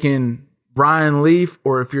taking Ryan Leaf,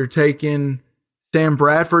 or if you're taking Sam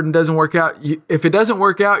Bradford and doesn't work out, if it doesn't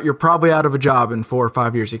work out, you're probably out of a job in 4 or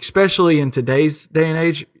 5 years, especially in today's day and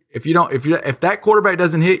age. If that quarterback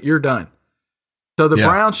doesn't hit, you're done. So the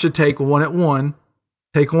Browns should take 1 at 1,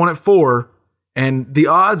 take 1 at 4, and the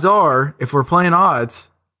odds are, if we're playing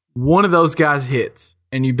odds, one of those guys hits,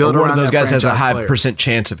 and you build around one of those guys has a high player. percent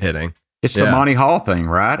chance of hitting. It's the Monty Hall thing,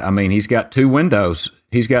 right? I mean, he's got 2 windows.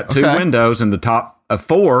 He's got 2 windows in the top of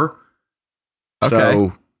 4.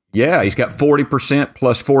 So, he's got 40%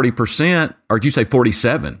 plus 40%. Or did you say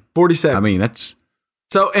 47? 47. I mean, that's...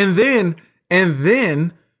 So, and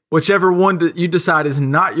then whichever one that you decide is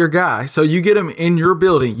not your guy, so you get them in your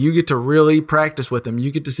building, you get to really practice with them,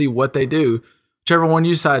 you get to see what they do. Whichever one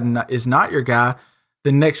you decide is not your guy,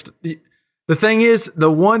 the thing is,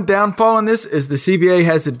 the one downfall in this is the CBA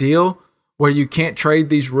has a deal where you can't trade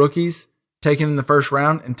these rookies taken in the first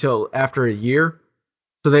round until after a year.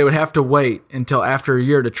 So they would have to wait until after a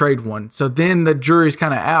year to trade one. So then the jury's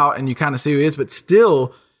kind of out and you kind of see who it is, but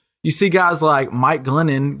still, you see guys like Mike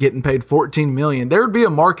Glennon getting paid $14 million. There would be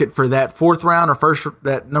a market for that 4th round or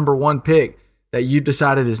that number 1 pick that you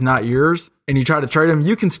decided is not yours, and you try to trade him.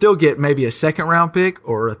 You can still get maybe a 2nd round pick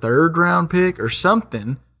or a 3rd round pick or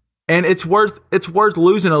something, and it's worth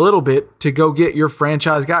losing a little bit to go get your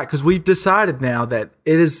franchise guy, because we've decided now that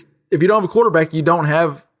it is, if you don't have a quarterback, you don't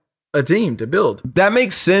have a team to build. That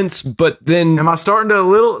makes sense, but then... Am I starting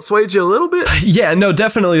to sway you a little bit? Yeah, no,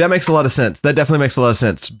 definitely. That makes a lot of sense. That definitely makes a lot of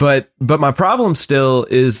sense. But my problem still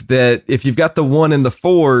is that if you've got the 1 and the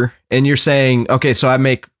 4 and you're saying, okay, so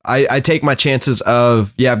I take my chances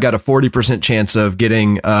of, I've got a 40% chance of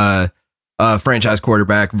getting a franchise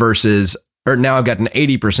quarterback versus, or now I've got an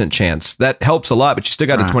 80% chance. That helps a lot, but you still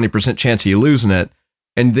got a 20% chance of you losing it.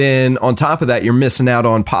 And then on top of that, you're missing out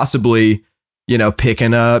on possibly,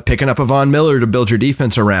 picking up a Von Miller to build your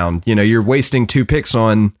defense around. You're wasting 2 picks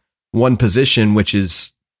on one position,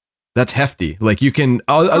 that's hefty. Like you can,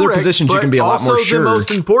 other positions you can be a lot more sure. Also the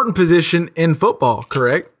most important position in football,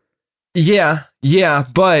 correct? Yeah.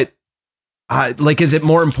 But is it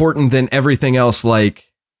more important than everything else? Like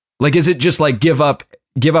is it just like give up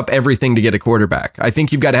everything to get a quarterback? I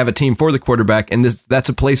think you've got to have a team for the quarterback. And that's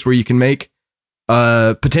a place where you can make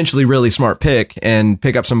a potentially really smart pick and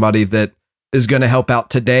pick up somebody that is going to help out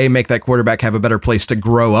today, make that quarterback have a better place to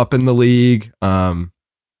grow up in the league. That's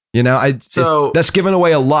giving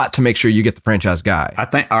away a lot to make sure you get the franchise guy. I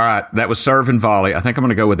think, all right, that was serve and volley. I think I'm going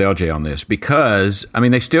to go with LJ on this because, I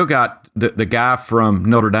mean, they still got the guy from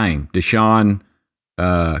Notre Dame, Deshaun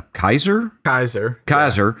Kaiser,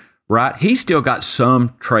 right? He's still got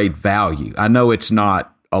some trade value. I know it's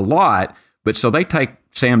not a lot, but so they take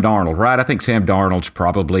Sam Darnold, right? I think Sam Darnold's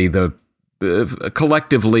probably the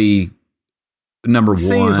collectively number one.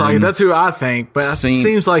 Seems like that's who I think, but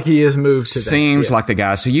seems like he has moved to that. Seems like the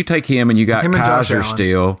guy. So you take him and you got Kaiser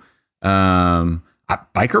still.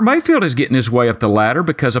 Baker Mayfield is getting his way up the ladder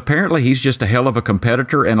because apparently he's just a hell of a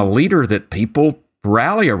competitor and a leader that people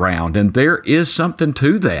rally around, and there is something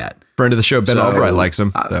to that. Friend of the show, Ben Albright, likes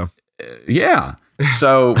him. Yeah.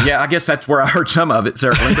 So, I guess that's where I heard some of it,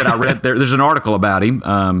 certainly, that I read. There's an article about him.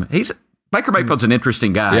 Baker Mayfield's an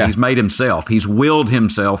interesting guy. Yeah. He's made himself. He's willed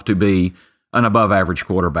himself to be an above-average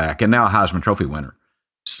quarterback and now a Heisman Trophy winner.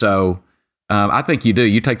 So I think you do.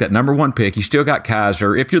 You take that number one pick. You still got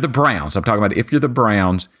Kaiser. If you're the Browns, I'm talking about if you're the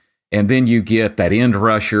Browns, and then you get that end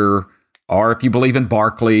rusher, or if you believe in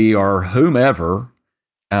Barkley or whomever,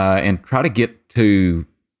 and try to get to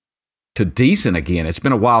decent again. It's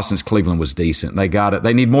been a while since Cleveland was decent. They got it.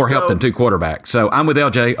 They need more help than 2 quarterbacks. So I'm with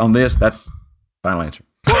LJ on this. That's final answer.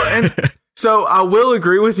 Well, and so I will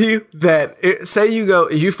agree with you that say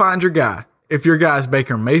you find your guy. If your guy's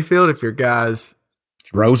Baker Mayfield, if your guy's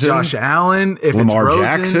Rosen, Josh Allen, if Lamar it's Rosen,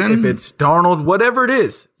 Jackson, if it's Darnold, whatever it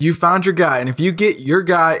is, you found your guy. And if you get your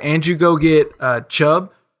guy and you go get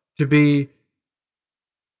Chubb to be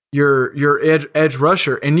your edge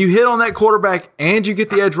rusher, and you hit on that quarterback and you get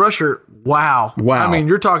the edge rusher, wow. I mean,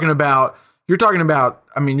 you're talking about.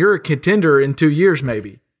 I mean, you're a contender in 2 years,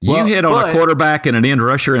 maybe. You hit on a quarterback and an end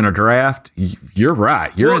rusher in a draft. You're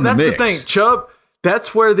right. You're in the mix. That's the thing, Chubb.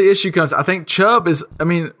 That's where the issue comes. I think Chubb is. I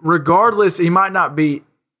mean, regardless, he might not be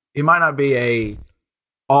a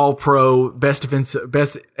all-pro best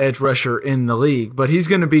edge rusher in the league, but he's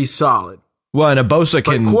going to be solid. Well, and Bosa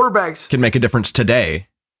quarterbacks can make a difference today.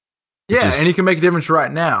 Yeah, and he can make a difference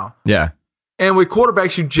right now. Yeah. And with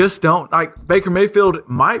quarterbacks, you just don't like Baker Mayfield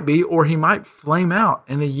might be, or he might flame out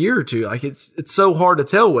in a year or two. Like it's so hard to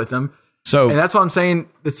tell with him. And that's why I'm saying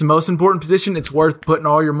it's the most important position. It's worth putting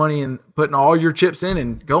all your money and putting all your chips in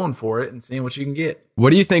and going for it and seeing what you can get.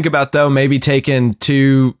 What do you think about, though, maybe trying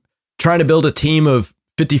to build a team of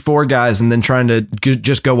 54 guys and then trying to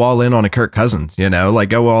just go all in on a Kirk Cousins,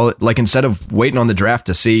 instead of waiting on the draft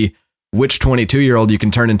to see which 22-year-old you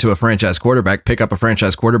can turn into a franchise quarterback, pick up a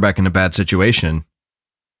franchise quarterback in a bad situation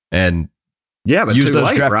and but use those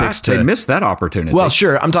late, draft right? picks to they missed that opportunity. Well,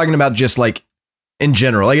 sure. I'm talking about just like in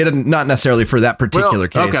general, like not necessarily for that particular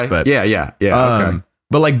case, okay. but okay.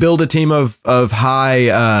 But like build a team of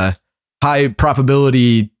high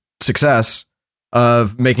probability success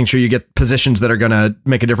of making sure you get positions that are going to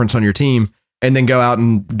make a difference on your team, and then go out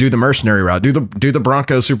and do the mercenary route, do the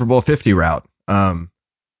Broncos Super Bowl 50 route.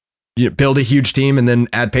 Build a huge team and then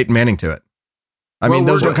add Peyton Manning to it. I mean,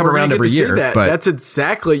 those don't come around every year. But that's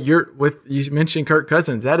exactly you mentioned Kirk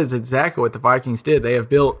Cousins. That is exactly what the Vikings did. They have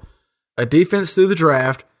built a defense through the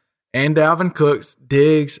draft, and Dalvin Cooks,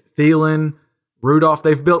 Diggs, Thielen, Rudolph.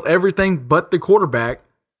 They've built everything but the quarterback,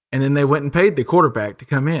 and then they went and paid the quarterback to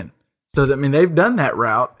come in. So they've done that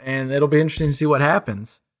route, and it'll be interesting to see what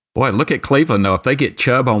happens. Boy, look at Cleveland, though. If they get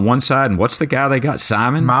Chubb on one side, and what's the guy they got?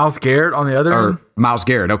 Simon? Myles Garrett on the other end? Myles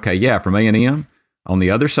Garrett, okay, yeah, from A&M. On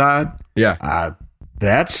the other side? Yeah.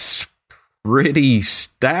 That's pretty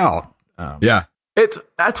stout.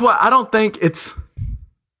 That's why I don't think it's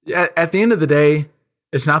at the end of the day,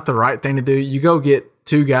 it's not the right thing to do. You go get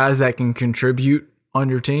 2 guys that can contribute on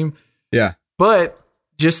your team. Yeah. But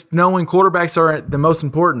just knowing quarterbacks are the most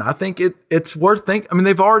important, I think it's worth thinking. I mean,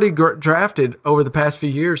 they've already drafted over the past few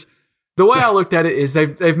years. The way I looked at it is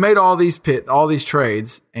they've made all these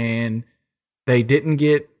trades, and they didn't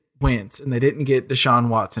get Wentz, and they didn't get Deshaun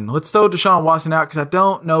Watson. Let's throw Deshaun Watson out because I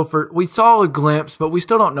don't know we saw a glimpse, but we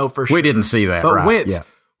still don't know for sure. We didn't see that, but right? Wentz,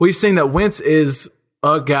 we've seen that Wentz is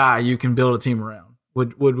a guy you can build a team around.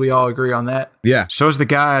 Would we all agree on that? Yeah. So is the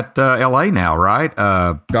guy at LA now, right?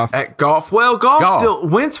 Goff. At Goff. Well, Goff still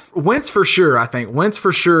Wentz for sure. I think Wentz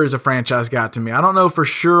for sure is a franchise guy to me. I don't know for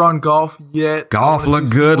sure on Goff yet. Goff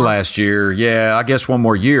looked good last year. Yeah, I guess one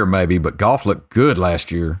more year maybe, but Goff looked good last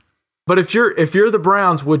year. But if you're the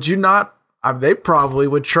Browns, would you not? They probably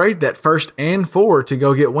would trade that 1st and 4 to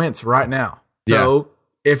go get Wentz right now. So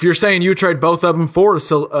if you're saying you trade both of them for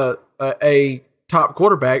a top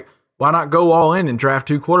quarterback, why not go all in and draft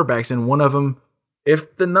 2 quarterbacks, and one of them,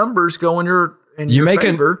 if the numbers go in your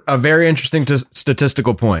favor? A very interesting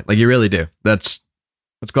statistical point. Like you really do. That's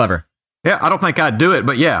clever. Yeah, I don't think I'd do it,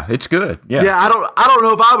 but yeah, it's good. Yeah, I don't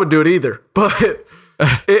know if I would do it either. But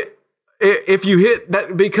if you hit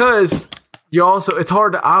that, because you also, it's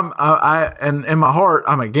hard to. And in my heart,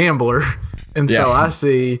 I'm a gambler, and so I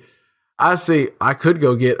see I could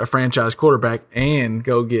go get a franchise quarterback and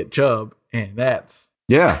go get Chubb, and that's.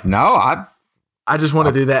 Yeah, no, I just want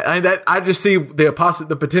to do that. I just see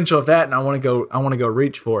the potential of that, and I want to go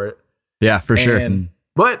reach for it. Yeah, for sure.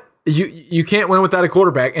 But you can't win without a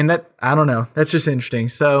quarterback, and that, I don't know. That's just interesting.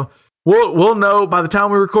 So we'll know by the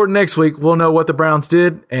time we record next week. We'll know what the Browns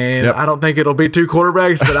did, and I don't think it'll be 2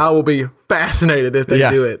 quarterbacks, but I will be fascinated if they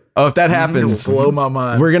do it. Oh, if that happens, it will blow my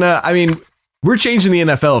mind. We're changing the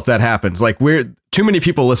NFL if that happens. Like, too many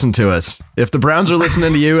people listen to us. If the Browns are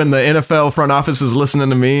listening to you and the NFL front office is listening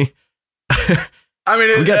to me,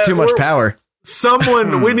 we got too much power.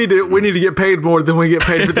 We need to get paid more than we get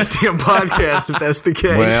paid for this damn podcast. If that's the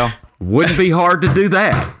case, well, wouldn't be hard to do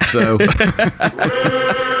that. So,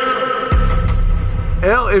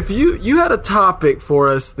 El, if you had a topic for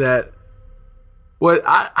us that,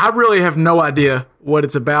 I really have no idea what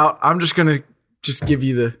it's about. I'm just gonna give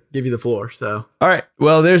you the floor. So, all right.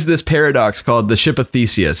 Well, there's this paradox called the ship of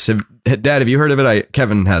Theseus. Dad, have you heard of it?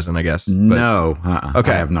 Kevin hasn't, I guess. No.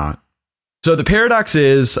 Okay, I have not. So the paradox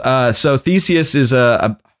is, so Theseus is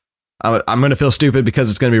I'm going to feel stupid because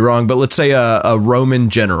it's going to be wrong, but let's say a Roman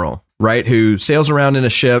general, right, who sails around in a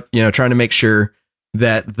ship, trying to make sure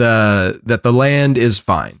that the land is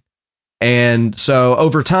fine. And so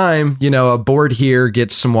over time, a board here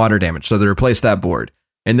gets some water damage, so they replace that board.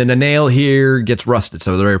 And then a nail here gets rusted,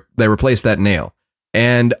 so they replace that nail.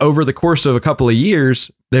 And over the course of a couple of years,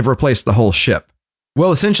 they've replaced the whole ship.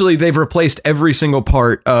 Well, essentially, they've replaced every single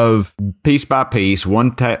part of... Piece by piece,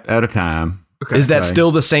 one at a time. Okay. Is that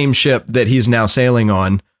still the same ship that he's now sailing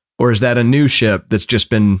on? Or is that a new ship that's just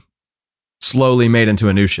been slowly made into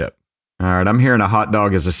a new ship? All right, I'm hearing a hot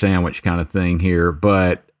dog as a sandwich kind of thing here.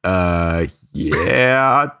 But,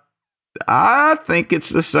 yeah, I think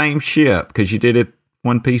it's the same ship because you did it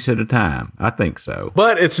one piece at a time. I think so.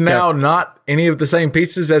 But it's now not any of the same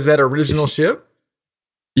pieces as that original ship?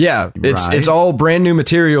 Yeah, it's all brand new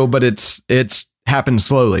material, but it's happened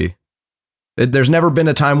slowly. There's never been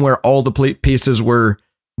a time where all the pieces were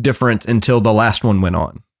different until the last one went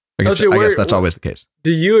on. I guess that's always the case.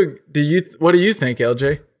 What do you think,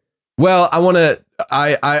 LJ? Well, I wanted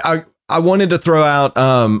to throw out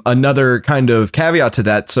another kind of caveat to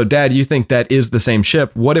that. So, Dad, you think that is the same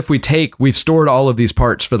ship? What if we've stored all of these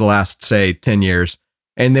parts for the last, say, 10 years,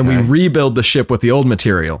 and then we rebuild the ship with the old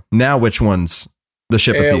material? Now, which one's the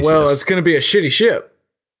ship of Theseus? Well, it's going to be a shitty ship.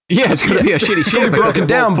 Yeah, it's going to be a shitty ship. Broken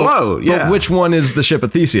down, but which one is the ship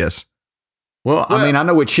of Theseus? Well, I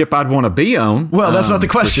know which ship I'd want to be on. Well, that's not the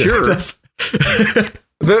question. Sure.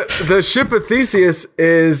 The ship of Theseus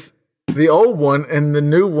is the old one, and the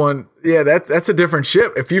new one, yeah, that's a different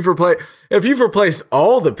ship. If you've replaced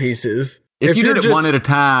all the pieces, if you did it one at a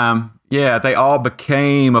time, yeah, they all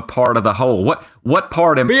became a part of the whole. What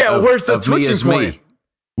part of where's the of switching me is point? Me?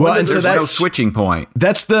 Well, and so there's that's no switching point.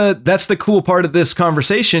 That's the cool part of this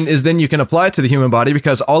conversation is then you can apply it to the human body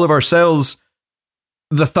because all of our cells,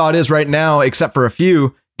 the thought is right now, except for a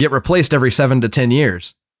few, get replaced every 7 to 10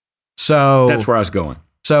 years. So that's where I was going.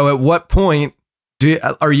 So at what point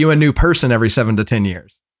are you a new person every 7 to 10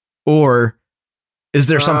 years? Or is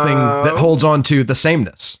there something that holds on to the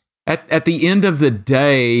sameness? At the end of the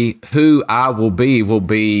day, who I will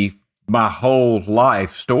be my whole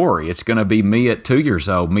life story. It's going to be me at 2 years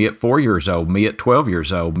old, me at 4 years old, me at 12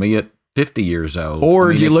 years old, me at 50 years old.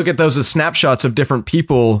 Or do you look at those as snapshots of different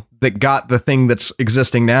people that got the thing that's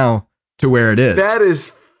existing now to where it is? That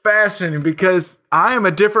is fascinating because I am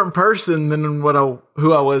a different person than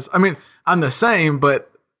who I was. I mean, I'm the same,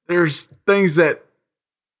 but there's things that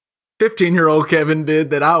 15-year-old Kevin did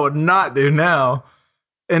that I would not do now.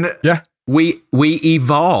 And yeah. We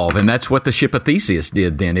evolve, and that's what the ship of Theseus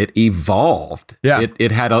did. Then it evolved. Yeah,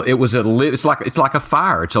 it's like a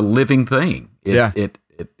fire. It's a living thing. And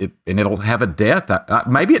it'll have a death.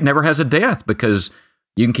 Maybe it never has a death because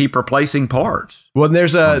you can keep replacing parts. Well,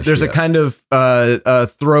 there's a kind of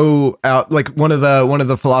throw out, like one of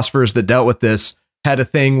the philosophers that dealt with this had a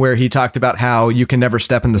thing where he talked about how you can never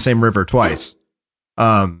step in the same river twice,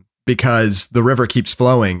 because the river keeps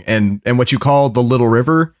flowing, and what you call the little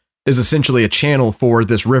river is essentially a channel for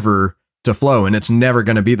this river to flow, and it's never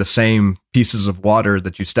going to be the same pieces of water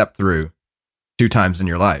that you step through 2 times in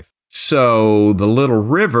your life. So the little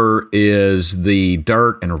river is the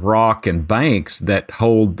dirt and rock and banks that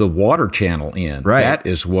hold the water channel in. Right. That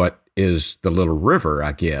is what is the little river,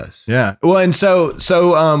 I guess. Yeah. Well, and so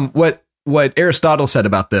what Aristotle said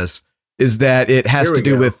about this is that it has to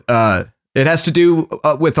do with a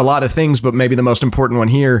lot of things, but maybe the most important one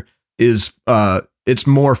here is it's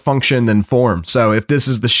more function than form. So if this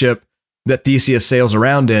is the ship that Theseus sails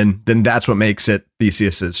around in, then that's what makes it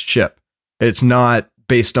Theseus's ship. It's not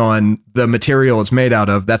based on the material it's made out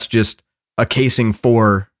of. That's just a casing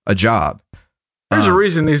for a job. There's a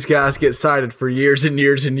reason these guys get cited for years and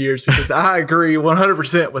years and years, because I agree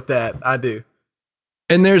 100% with that. I do.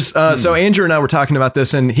 And there's so Andrew and I were talking about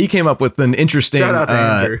this, and he came up with an interesting. Shout out to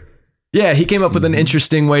Andrew. Yeah, he came up with an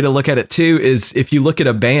interesting way to look at it too. Is if you look at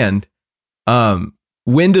a band,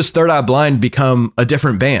 when does Third Eye Blind become a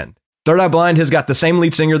different band? Third Eye Blind has got the same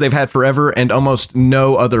lead singer they've had forever, and almost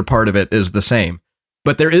no other part of it is the same.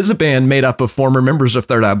 But there is a band made up of former members of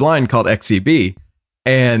Third Eye Blind called XEB.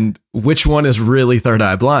 And which one is really Third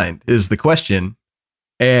Eye Blind is the question.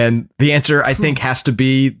 And the answer, I think, has to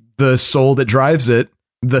be the soul that drives it.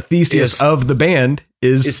 The thesis of the band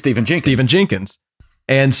is Stephen Jenkins.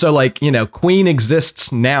 And so, like, you know, Queen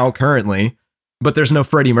exists now currently, but there's no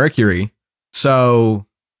Freddie Mercury. So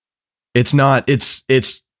it's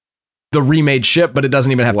the remade ship, but it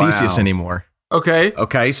doesn't even have Theseus anymore.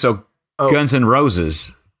 Okay. So Guns N'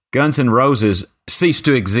 Roses ceased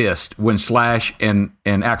to exist when Slash and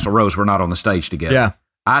Axl Rose were not on the stage together. Yeah.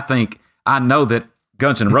 I know that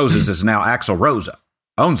Guns N' Roses is now Axl Rose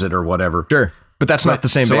owns it or whatever. Sure. But that's not the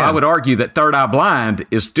same band. So I would argue that Third Eye Blind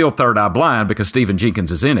is still Third Eye Blind because Stephen Jenkins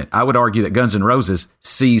is in it. I would argue that Guns N' Roses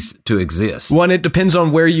ceased to exist. One, it depends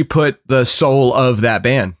on where you put the soul of that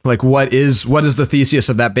band. Like, what is the thesis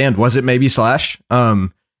of that band? Was it maybe Slash?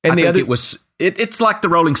 It's like the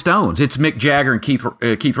Rolling Stones. It's Mick Jagger and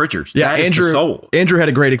Keith Richards. Yeah, that Andrew, is the soul. Andrew had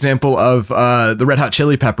a great example of the Red Hot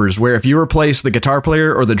Chili Peppers, where if you replace the guitar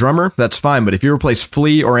player or the drummer, that's fine. But if you replace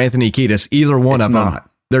Flea or Anthony Kiedis, either one of them,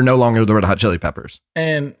 they're no longer the Red Hot Chili Peppers.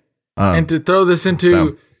 And to throw this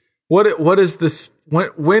into what is this?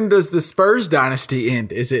 When does the Spurs dynasty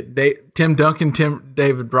end? Is it Tim Duncan,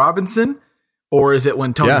 David Robinson? Or is it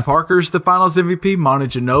when Tony Parker's the Finals MVP, Manu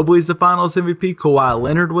Ginobili's the Finals MVP, Kawhi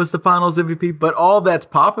Leonard was the Finals MVP, but all that's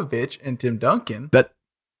Popovich and Tim Duncan.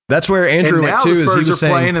 That's where Andrew went to. And now the Spurs is he was are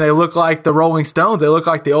playing, saying, and they look like the Rolling Stones. They look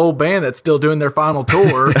like the old band that's still doing their final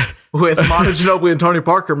tour with Manu Ginobili and Tony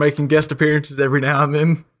Parker making guest appearances every now and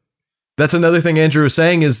then. That's another thing Andrew was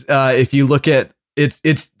saying is if you look at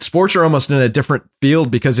it's sports are almost in a different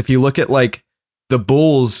field, because if you look at like the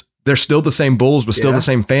Bulls, they're still the same Bulls with still the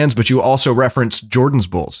same fans, but you also reference Jordan's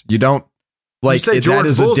Bulls. You don't like that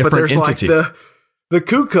is a different entity. Like the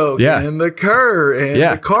Kukoc and the Kerr and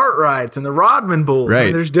the Cartwrights and the Rodman Bulls. Right. I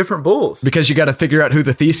mean, there's different Bulls. Because you got to figure out who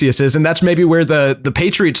the Theseus is. And that's maybe where the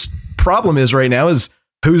Patriots problem is right now, is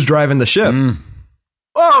who's driving the ship. Oh,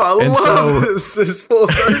 I love this. It's full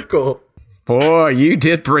circle. Boy, you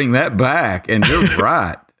did bring that back, and you're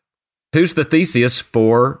right. Who's the Theseus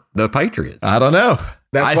for the Patriots? I don't know.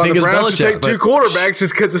 That's why the Browns should take two quarterbacks,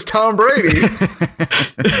 is because it's Tom Brady.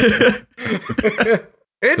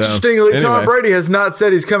 Interestingly, Tom Brady has not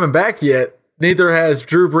said he's coming back yet. Neither has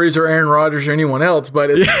Drew Brees or Aaron Rodgers or anyone else,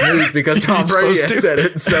 but it's news because Tom Brady has said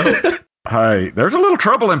it. So, hey, there's a little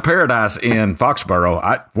trouble in paradise in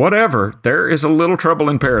Foxborough. There is a little trouble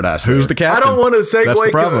in paradise. Who's the captain? I don't want to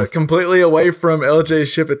segue completely away from LJ's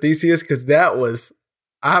ship at Theseus, because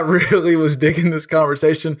I really was digging this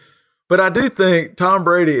conversation. But I do think Tom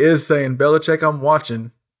Brady is saying, Belichick, I'm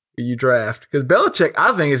watching who you draft. Because Belichick,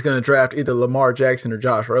 I think, is going to draft either Lamar Jackson or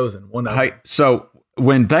Josh Rosen. So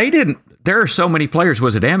when they didn't, there are so many players.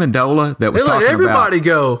 Was it Amendola that was talking about? They let everybody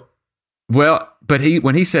go. Well, but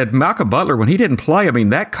when he said Malcolm Butler, when he didn't play, I mean,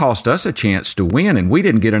 that cost us a chance to win, and we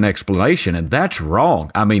didn't get an explanation, and that's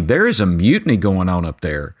wrong. I mean, there is a mutiny going on up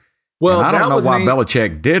there. Well, and I don't know why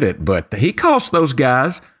Belichick did it, but he cost those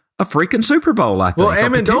guys a freaking Super Bowl, I think. Well,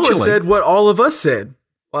 Amendola said what all of us said.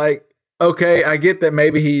 Like, okay, I get that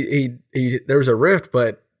maybe he there was a rift,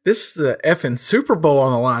 but this is the effing Super Bowl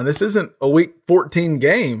on the line. This isn't a Week 14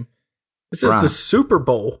 game. This is the Super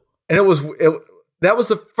Bowl. And that was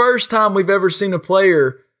the first time we've ever seen a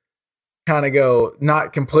player kind of go,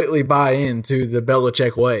 not completely buy into the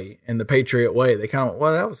Belichick way and the Patriot way. They kind of,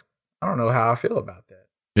 I don't know how I feel about that.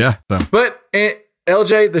 Yeah. So. But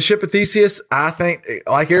LJ, the ship of Theseus, I think,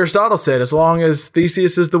 like Aristotle said, as long as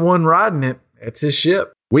Theseus is the one riding it, it's his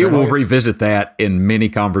ship. We will revisit that in many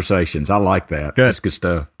conversations. I like that. Good. That's good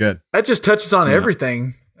stuff. Good. That just touches on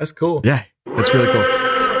everything. That's cool. Yeah, that's really cool.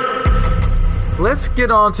 Let's get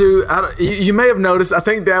on to, you may have noticed, I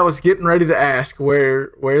think Dad was getting ready to ask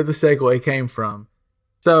where the segue came from.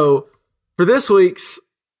 So for this week's,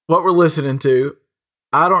 what we're listening to,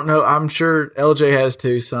 I don't know. I'm sure LJ has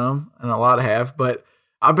too, some, and a lot have, but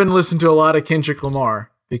I've been listening to a lot of Kendrick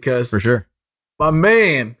Lamar because for sure, my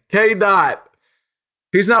man, K-Dot,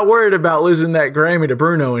 he's not worried about losing that Grammy to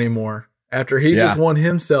Bruno anymore after he just won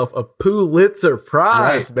himself a Pulitzer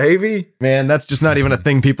Prize, baby. Man, that's just not even a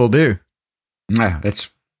thing people do. Yeah,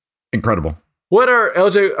 it's incredible. What are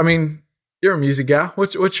LJ? I mean, you're a music guy.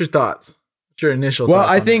 What's your thoughts? What's your initial? Well,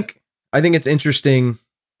 thoughts I think I think it's interesting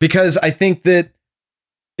because I think that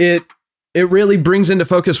it really brings into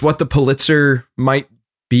focus what the Pulitzer might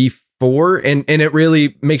be for. And it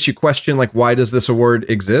really makes you question, like, why does this award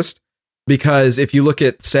exist? Because if you look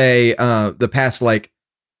at, say, the past,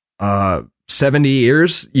 70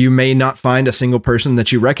 years, you may not find a single person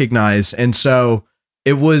that you recognize. And so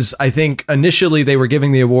it was, I think, initially they were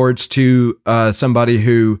giving the awards to somebody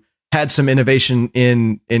who had some innovation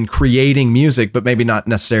in creating music, but maybe not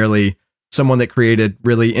necessarily someone that created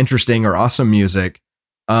really interesting or awesome music.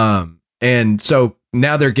 And so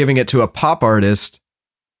now they're giving it to a pop artist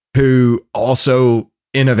who also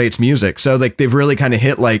innovates music. So like they've really kind of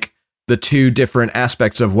hit like the two different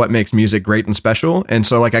aspects of what makes music great and special. And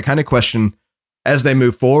so like I kind of question, as they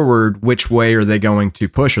move forward, which way are they going to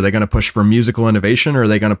push? Are they going to push for musical innovation, or are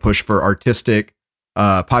they going to push for artistic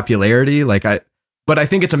popularity? But I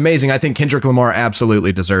think it's amazing. I think Kendrick Lamar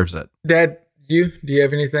absolutely deserves it. Dad, do you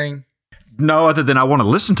have anything? No, other than I want to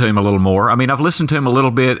listen to him a little more. I mean, I've listened to him a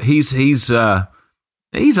little bit. He's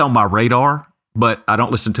on my radar, but I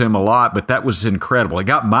don't listen to him a lot. But that was incredible. It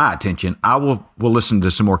got my attention. I will listen to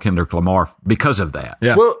some more Kendrick Lamar because of that.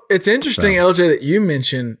 Yeah. Well, it's interesting, LJ, that you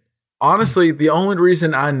mentioned. Honestly, the only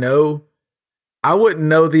reason I wouldn't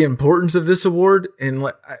know the importance of this award. And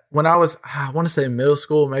when I was, I want to say middle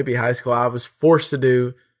school, maybe high school, I was forced to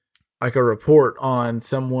do like a report on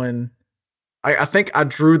someone. I think I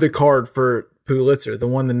drew the card for Pulitzer, the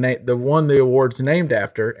one the award's named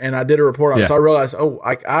after, and I did a report on it. So I realized,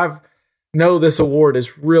 I know this award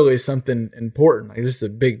is really something important. Like, this is a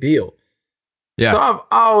big deal. Yeah. So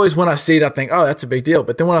I always, when I see it, I think, oh, that's a big deal.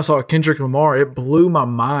 But then when I saw Kendrick Lamar, it blew my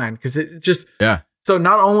mind because it just, So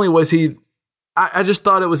not only was he, I just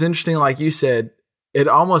thought it was interesting. Like you said, it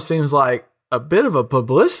almost seems like a bit of a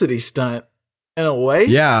publicity stunt in a way.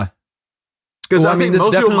 Yeah. Because I think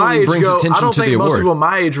most people my age go, I don't think most people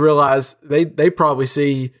my age realize they probably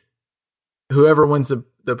see whoever wins the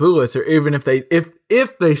Pulitzer, even if they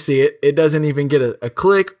see it, it doesn't even get a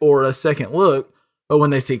click or a second look. But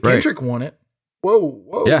when they see Kendrick won it, whoa,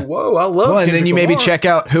 I love Kendrick and then you maybe check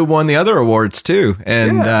out who won the other awards too.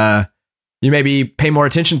 And you maybe pay more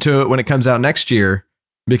attention to it when it comes out next year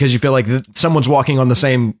because you feel like someone's walking on the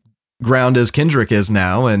same ground as Kendrick is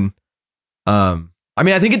now. And I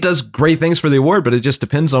mean, I think it does great things for the award, but it just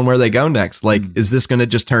depends on where they go next. Like, is this going to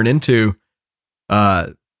just turn into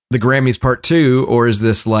the Grammys Part 2, or is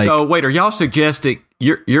this like... So wait, are y'all suggesting,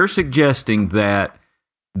 you're suggesting that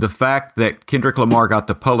the fact that Kendrick Lamar got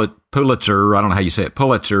the Pulitzer, I don't know how you say it,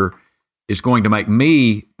 Pulitzer, is going to make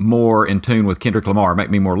me more in tune with Kendrick Lamar, make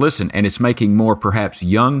me more listen, and it's making more perhaps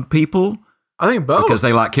young people? I think both. Because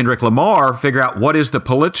they like Kendrick Lamar, figure out what is the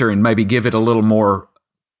Pulitzer and maybe give it a little more...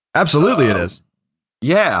 Absolutely it is.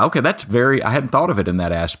 Yeah, okay, I hadn't thought of it in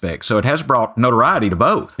that aspect. So it has brought notoriety to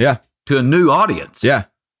both. Yeah. To a new audience. Yeah,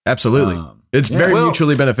 absolutely. It's very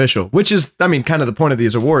mutually beneficial, which is, I mean, kind of the point of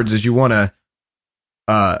these awards is you want to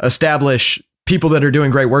establish people that are doing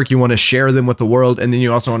great work. You want to share them with the world. And then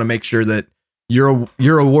you also want to make sure that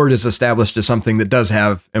your award is established as something that does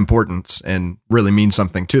have importance and really means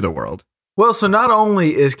something to the world. Well, so not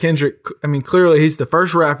only is Kendrick, I mean, clearly he's the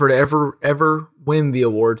first rapper to ever win the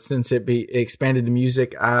award since it expanded to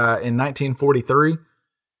music in 1943.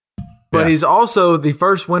 But he's also the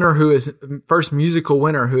first musical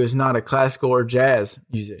winner who is not a classical or jazz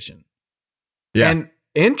musician. Yeah. And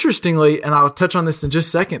interestingly, and I'll touch on this in just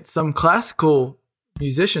a second, some classical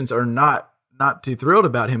musicians are not too thrilled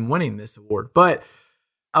about him winning this award. But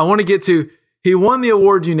I want to get to, he won the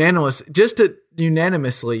award unanimously,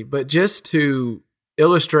 but just to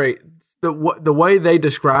illustrate the way they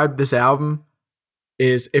described this album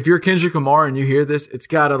is, if you're Kendrick Lamar and you hear this, it's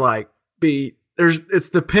got to it's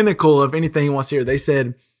the pinnacle of anything he wants to hear. They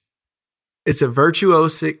said it's a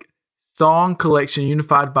virtuosic song collection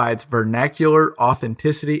unified by its vernacular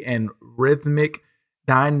authenticity and rhythmic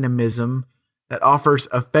dynamism that offers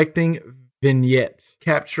affecting vignettes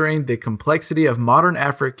capturing the complexity of modern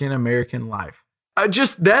African American life.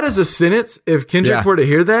 That is a sentence. If Kendrick were to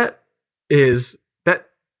hear that,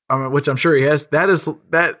 which I'm sure he has,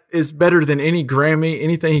 that is better than any Grammy,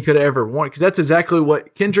 anything he could have ever won. Because that's exactly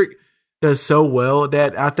what Kendrick does so well.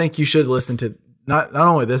 Dad, I think you should listen to not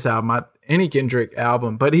only this album, any Kendrick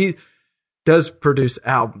album, but he does produce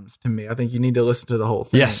albums to me. I think you need to listen to the whole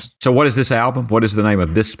thing. Yes. So what is this album? What is the name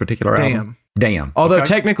of this particular album? Damn. Although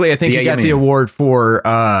technically, I think he got the award for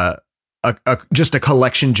just a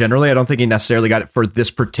collection generally. I don't think he necessarily got it for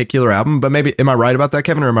this particular album, but maybe, am I right about that,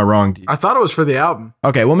 Kevin, or am I wrong? I thought it was for the album.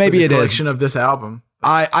 Okay, well, maybe it is. Collection of this album.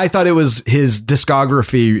 I thought it was his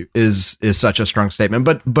discography is such a strong statement,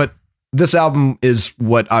 but this album is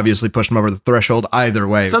what obviously pushed him over the threshold either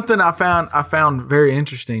way. Something I found very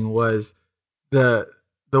interesting was the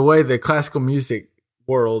way the classical music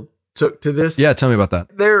world took to this. Yeah, tell me about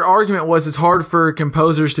that. Their argument was it's hard for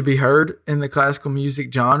composers to be heard in the classical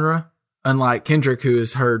music genre, unlike Kendrick, who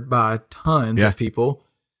is heard by tons of people.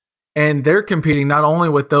 And they're competing not only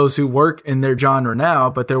with those who work in their genre now,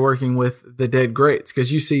 but they're working with the dead greats,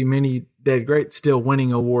 because you see many dead greats still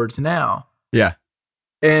winning awards now. Yeah.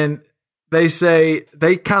 And they say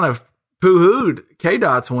they kind of poo-hooed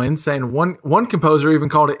K-Dot's win, saying one composer even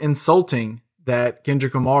called it insulting that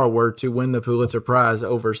Kendrick Lamar were to win the Pulitzer Prize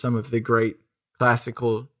over some of the great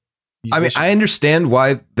classical musicians. I mean, I understand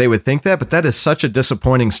why they would think that, but that is such a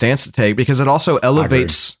disappointing stance to take, because it also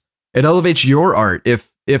elevates your art.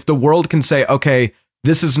 If the world can say, okay,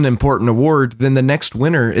 this is an important award, then the next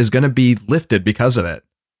winner is going to be lifted because of it.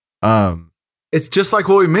 It's just like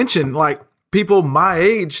what we mentioned, like people my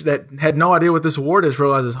age that had no idea what this award is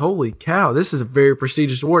realizes, holy cow, this is a very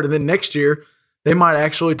prestigious award. And then next year they might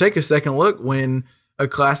actually take a second look when a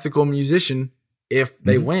classical musician, if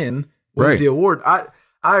they wins the award. I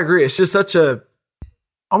agree. It's just such a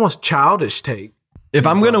almost childish take. If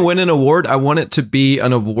I'm going to win an award, I want it to be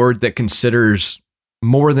an award that considers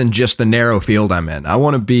more than just the narrow field I'm in. I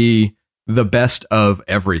want to be the best of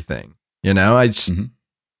everything. You know, I just,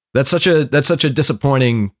 that's such a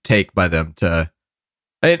disappointing take by them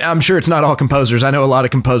and I'm sure it's not all composers. I know a lot of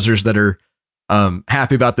composers that are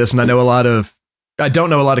happy about this. And I don't know a lot of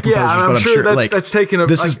composers, but I'm sure like that's taken a,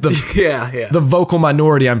 this like, is the vocal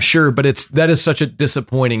minority, I'm sure, but that is such a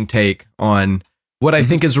disappointing take on what I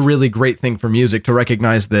think is a really great thing for music, to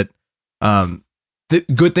recognize that,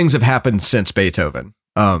 good things have happened since Beethoven.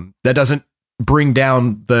 That doesn't bring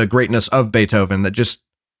down the greatness of Beethoven.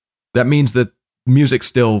 That means that music's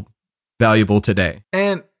still valuable today.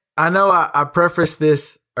 And I know I prefaced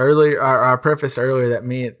this earlier, or I prefaced earlier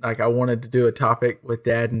that I wanted to do a topic with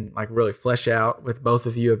Dad and like really flesh out with both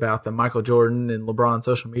of you about the Michael Jordan and LeBron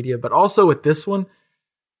social media, but also with this one,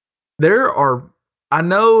 I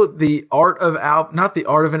know the art of not the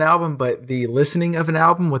art of an album, but the listening of an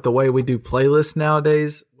album with the way we do playlists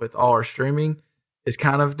nowadays with all our streaming is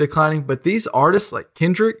kind of declining. But these artists like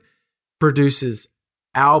Kendrick produces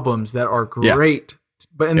albums that are great,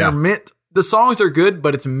 they're meant, the songs are good,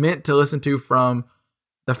 but it's meant to listen to from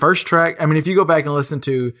the first track. I mean, if you go back and listen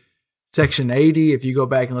to Section 80, if you go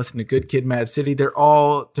back and listen to Good Kid, Mad City, they're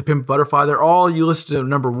all, to Pimp a Butterfly, you listen to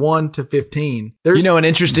number 1 to 15. An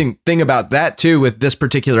interesting thing about that too, with this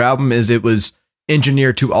particular album, is it was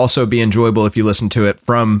engineered to also be enjoyable if you listen to it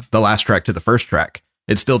from the last track to the first track.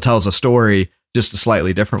 It still tells a story, just a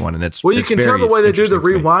slightly different one. And you can tell the way they do the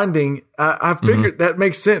rewinding. I figured that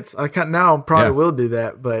makes sense. I probably will do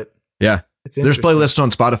that, but yeah. There's playlists on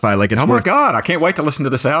Spotify. Like, it's my God, I can't wait to listen to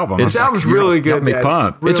this album. This album's really good. Got me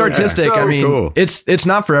pumped. It's artistic. So I mean, cool. It's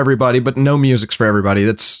not for everybody, but no music's for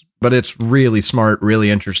everybody. But it's really smart, really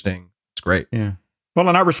interesting. It's great. Yeah. Well,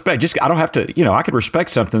 and I don't have to, I can respect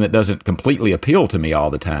something that doesn't completely appeal to me all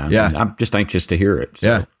the time. Yeah. And I'm just anxious to hear it. So,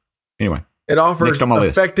 yeah. Anyway. It offers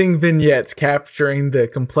affecting vignettes capturing the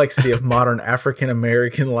complexity of modern African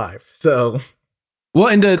American life. So, well,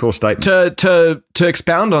 and cool statement. To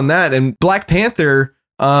expound on that, and Black Panther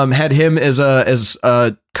had him as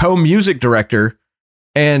a co-music director,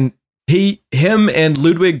 and him and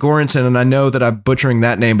Ludwig Göransson, and I know that I'm butchering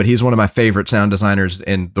that name, but he's one of my favorite sound designers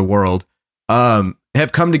in the world,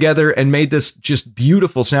 have come together and made this just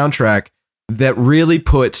beautiful soundtrack that really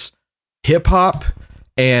puts hip hop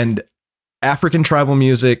and African tribal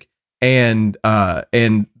music and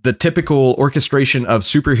the typical orchestration of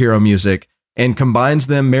superhero music, and combines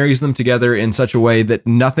them, marries them together in such a way that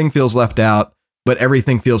nothing feels left out, but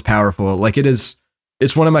everything feels powerful. Like, it's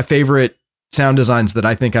one of my favorite sound designs that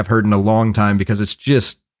I think I've heard in a long time, because it's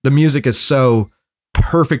just, the music is so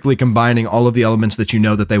perfectly combining all of the elements that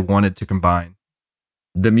that they wanted to combine.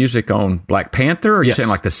 The music on Black Panther? Or are you saying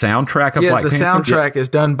like the soundtrack of Black Panther? Yeah, the soundtrack is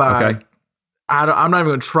done by, I'm not even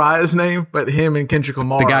going to try his name, but him and Kendrick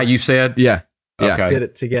Lamar. The guy you said? Yeah. Okay. Did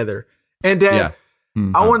it together. And Dad,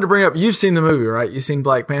 I wanted to bring up, you've seen the movie, right? You've seen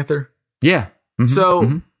Black Panther? Yeah. Mm-hmm.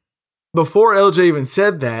 So before LJ even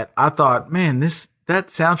said that, I thought, man, that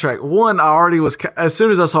soundtrack, I already was, as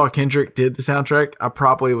soon as I saw Kendrick did the soundtrack, I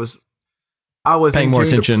was paying more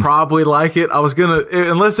attention to probably like it. I was going to,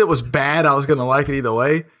 unless it was bad, I was going to like it either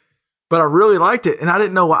way, but I really liked it. And I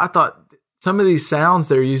didn't know why. I thought some of these sounds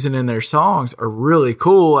they're using in their songs are really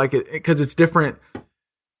cool. Like because it's different.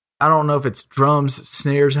 I don't know if it's drums,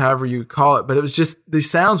 snares, however you call it, but it was just,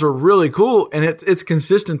 these sounds were really cool, and it's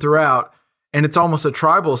consistent throughout, and it's almost a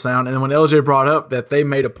tribal sound. And then when LJ brought up that they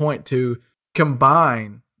made a point to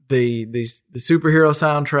combine the superhero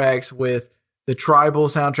soundtracks with the tribal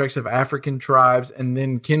soundtracks of African tribes, and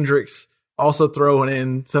then Kendrick's also throwing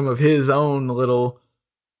in some of his own little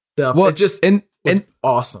stuff. Well, it just and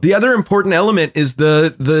awesome. The other important element is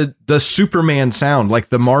the Superman sound, like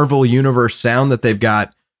the Marvel Universe sound that they've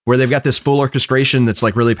got, where they've got this full orchestration that's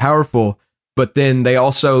like really powerful, but then they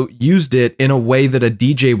also used it in a way that a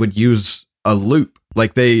DJ would use a loop.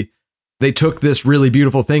 Like they took this really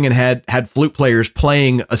beautiful thing and had flute players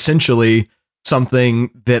playing essentially something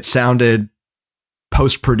that sounded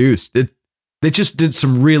post-produced. They just did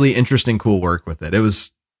some really interesting, cool work with it. It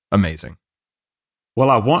was amazing. Well,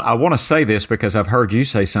 I want to say this because I've heard you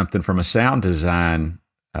say something from a sound design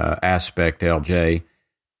aspect, LJ.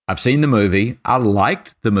 I've seen the movie. I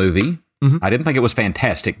liked the movie. Mm-hmm. I didn't think it was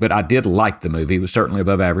fantastic, but I did like the movie. It was certainly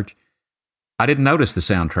above average. I didn't notice the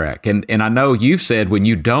soundtrack. And I know you've said when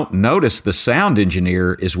you don't notice the sound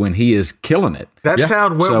engineer is when he is killing it. That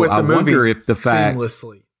sound went with the movie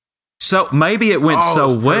seamlessly. So maybe it went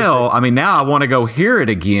so well. I mean, now I want to go hear it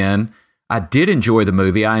again. I did enjoy the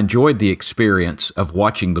movie. I enjoyed the experience of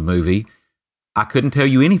watching the movie. I couldn't tell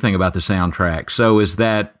you anything about the soundtrack. So is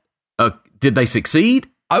that, did they succeed?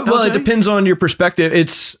 Well, it depends on your perspective.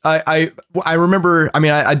 It's, I remember, I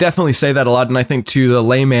mean, I definitely say that a lot. And I think to the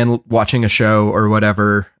layman watching a show or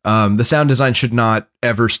whatever, the sound design should not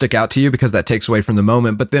ever stick out to you because that takes away from the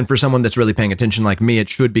moment. But then for someone that's really paying attention like me, it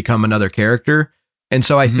should become another character. And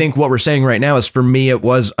so I think what we're saying right now is for me, it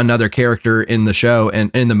was another character in the show and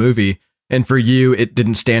in the movie. And for you, it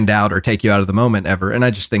didn't stand out or take you out of the moment ever. And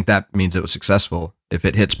I just think that means it was successful if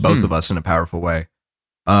it hits both of us in a powerful way.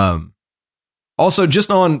 Also, just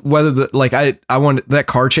on whether I wanted that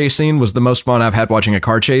car chase scene was the most fun I've had watching a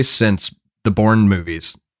car chase since the Bourne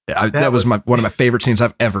movies. That was one of my favorite scenes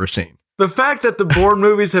I've ever seen. The fact that the Bourne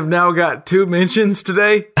movies have now got 2 mentions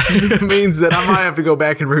today means that I might have to go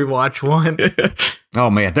back and rewatch one. Oh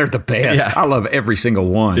man, they're the best. Yeah. I love every single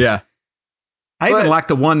one. Yeah. I even like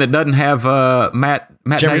the one that doesn't have Matt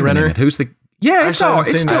Damon Renner? in it. Who's the? Yeah, it's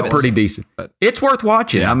still pretty decent. But it's worth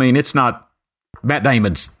watching. Yeah. I mean, it's not Matt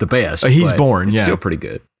Damon's the best. He's Bourne. It's still pretty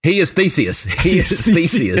good. He is Theseus. He is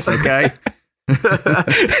Theseus. Okay.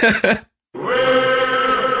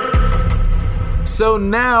 So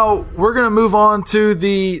now we're gonna move on to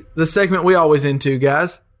the segment we always into,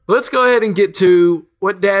 guys. Let's go ahead and get to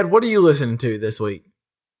what are you listening to this week?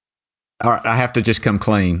 All right, I have to just come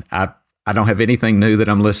clean. I don't have anything new that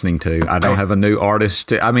I'm listening to. I don't have a new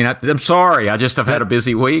artist. I'm sorry. I've had a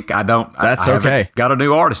busy week. That's okay. Got a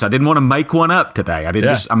new artist. I didn't want to make one up today.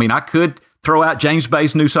 I could throw out James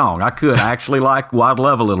Bay's new song. I could. I actually like Wild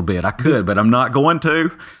Love a little bit. I could, but I'm not going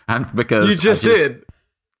to because you just did.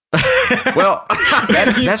 Well,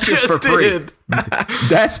 that's just for free.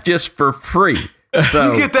 That's just for free.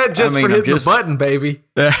 So, you get that for hitting the button, baby.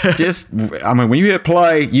 When you hit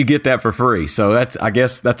play, you get that for free. So I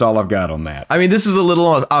guess that's all I've got on that. I mean, this is a little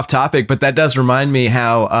off topic, but that does remind me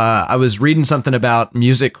how I was reading something about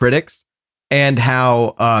music critics and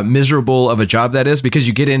how miserable of a job that is because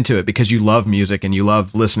you get into it because you love music and you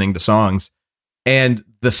love listening to songs. And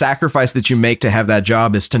the sacrifice that you make to have that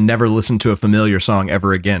job is to never listen to a familiar song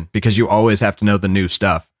ever again because you always have to know the new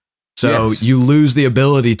stuff. So you lose the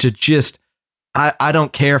ability to just, I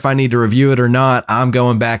don't care if I need to review it or not. I'm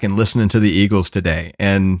going back and listening to the Eagles today.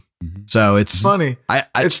 And so it's funny.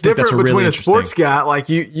 It's different between a sports guy. Like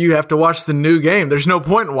you have to watch the new game. There's no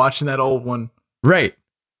point in watching that old one. Right.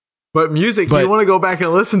 But music, you want to go back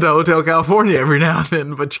and listen to Hotel California every now and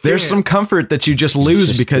then, but there's some comfort that you just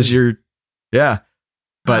lose because you're,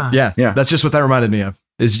 But that's just what that reminded me of.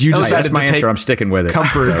 Is you decided that's my to answer. I'm sticking with it.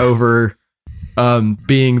 Comfort over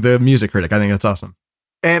being the music critic. I think that's awesome.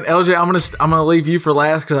 And LJ, I'm gonna leave you for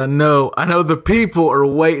last because I know the people are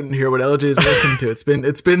waiting to hear what LJ is listening to.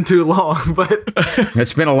 It's been too long, but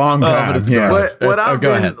it's been a long time. What I've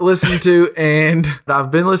been listening to, and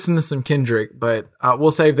I've been listening to some Kendrick, but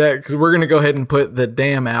we'll save that because we're gonna go ahead and put the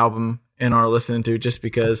Damn album in our listening to just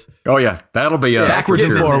because. Oh yeah, that'll be backwards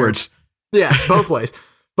and forwards. Yeah, both ways.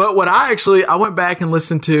 But what I went back and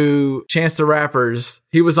listened to Chance the Rapper's.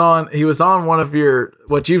 He was on one of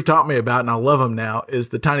what you've taught me about, and I love him now, is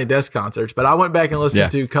the Tiny Desk concerts. But I went back and listened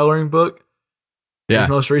to Coloring Book, his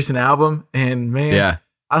most recent album, and man,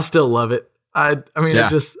 I still love it. I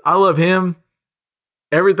love him.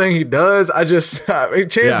 Everything he does, Chance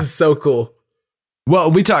is so cool.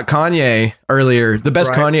 Well, we talked Kanye earlier. The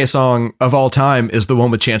best Kanye song of all time is the one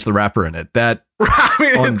with Chance the Rapper in it. That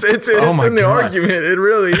it's in the argument. It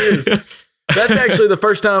really is. That's actually the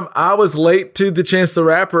first time I was late to the Chance the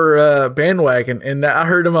Rapper bandwagon, and I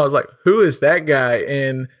heard him. I was like, "Who is that guy?"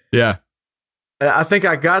 And I think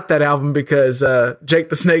I got that album because Jake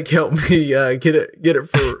the Snake helped me get it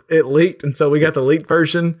for it leaked, and so we got the leaked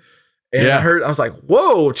version. And I was like,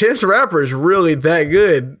 "Whoa, Chance the Rapper is really that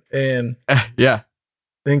good!" And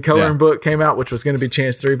then Coloring Book came out, which was going to be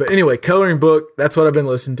Chance 3. But anyway, Coloring Book, that's what I've been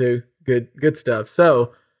listening to. Good stuff.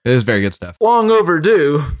 So it is very good stuff. Long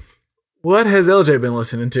overdue. What has LJ been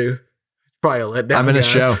listening to? Probably a letdown. I'm in guys. a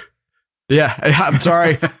show. Yeah, I'm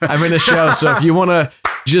sorry. I'm in a show. So if you want to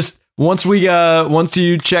just once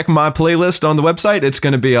you check my playlist on the website, it's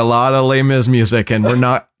going to be a lot of Les Mis music, and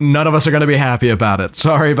none of us are going to be happy about it.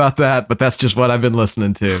 Sorry about that, but that's just what I've been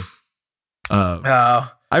listening to. I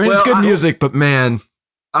mean, it's good music, but man,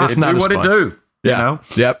 it's not what it do. Yeah. You know?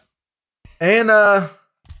 Yep. And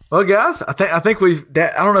well, guys, I think we've.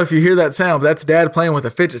 I don't know if you hear that sound, but that's Dad playing with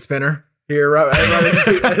a fidget spinner here, right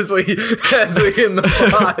as we in the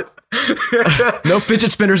pod. No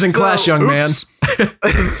fidget spinners in class, young man.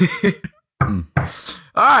 All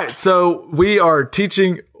right, so we're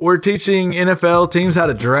teaching NFL teams how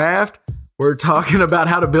to draft. We're talking about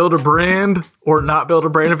how to build a brand or not build a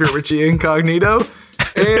brand if you're Richie Incognito,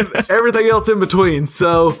 and everything else in between.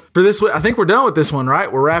 So for this week, I think we're done with this one,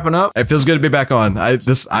 right? We're wrapping up. It feels good to be back on.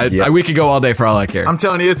 We could go all day for all I care. I'm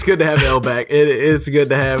telling you, it's good to have L back. It's good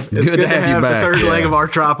to have. It's good to have the third leg of our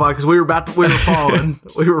tripod because we were falling.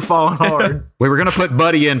 We were falling hard. We were going to put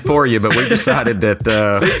Buddy in for you, but we decided that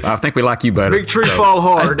I think we like you better. Big tree fall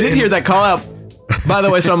hard. I did hear that call out. By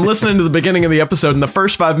the way, so I'm listening to the beginning of the episode. In the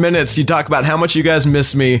first 5 minutes, you talk about how much you guys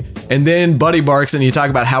miss me, and then Buddy barks, and you talk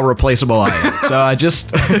about how replaceable I am. So I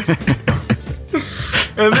just...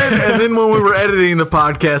 and then when we were editing the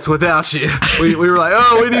podcast without you, we were like,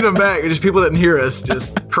 oh, we need him back. And just people didn't hear us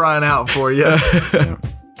just crying out for you.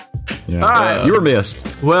 Yeah. All right. You were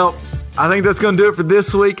missed. Well, I think that's going to do it for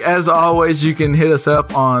this week. As always, you can hit us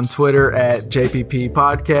up on Twitter at JPP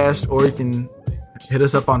Podcast, or you can hit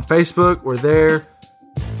us up on Facebook. We're there.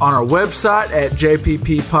 On our website at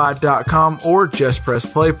jpppod.com or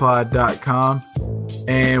justpressplaypod.com.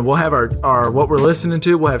 And we'll have our what we're listening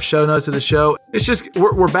to. We'll have show notes of the show. It's just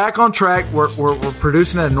we're back on track. We're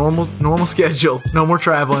producing at a normal schedule. No more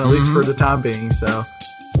traveling, at least for the time being. So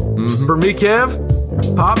for me,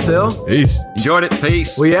 Kev, Pops Hill. Peace. Enjoyed it.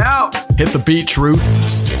 Peace. We out. Hit the beat, Truth.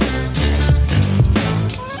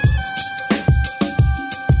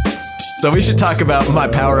 So we should talk about my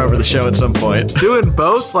power over the show at some point. Doing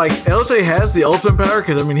both, like LJ has the ultimate power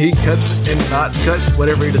because I mean he cuts and not cuts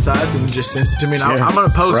whatever he decides and just sends it to me. And I'm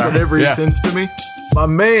gonna post whatever he sends to me. My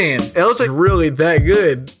man, LJ really that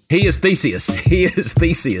good. He is Theseus.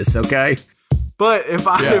 Okay. But if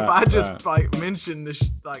I just like mention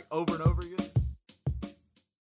this like over and over again.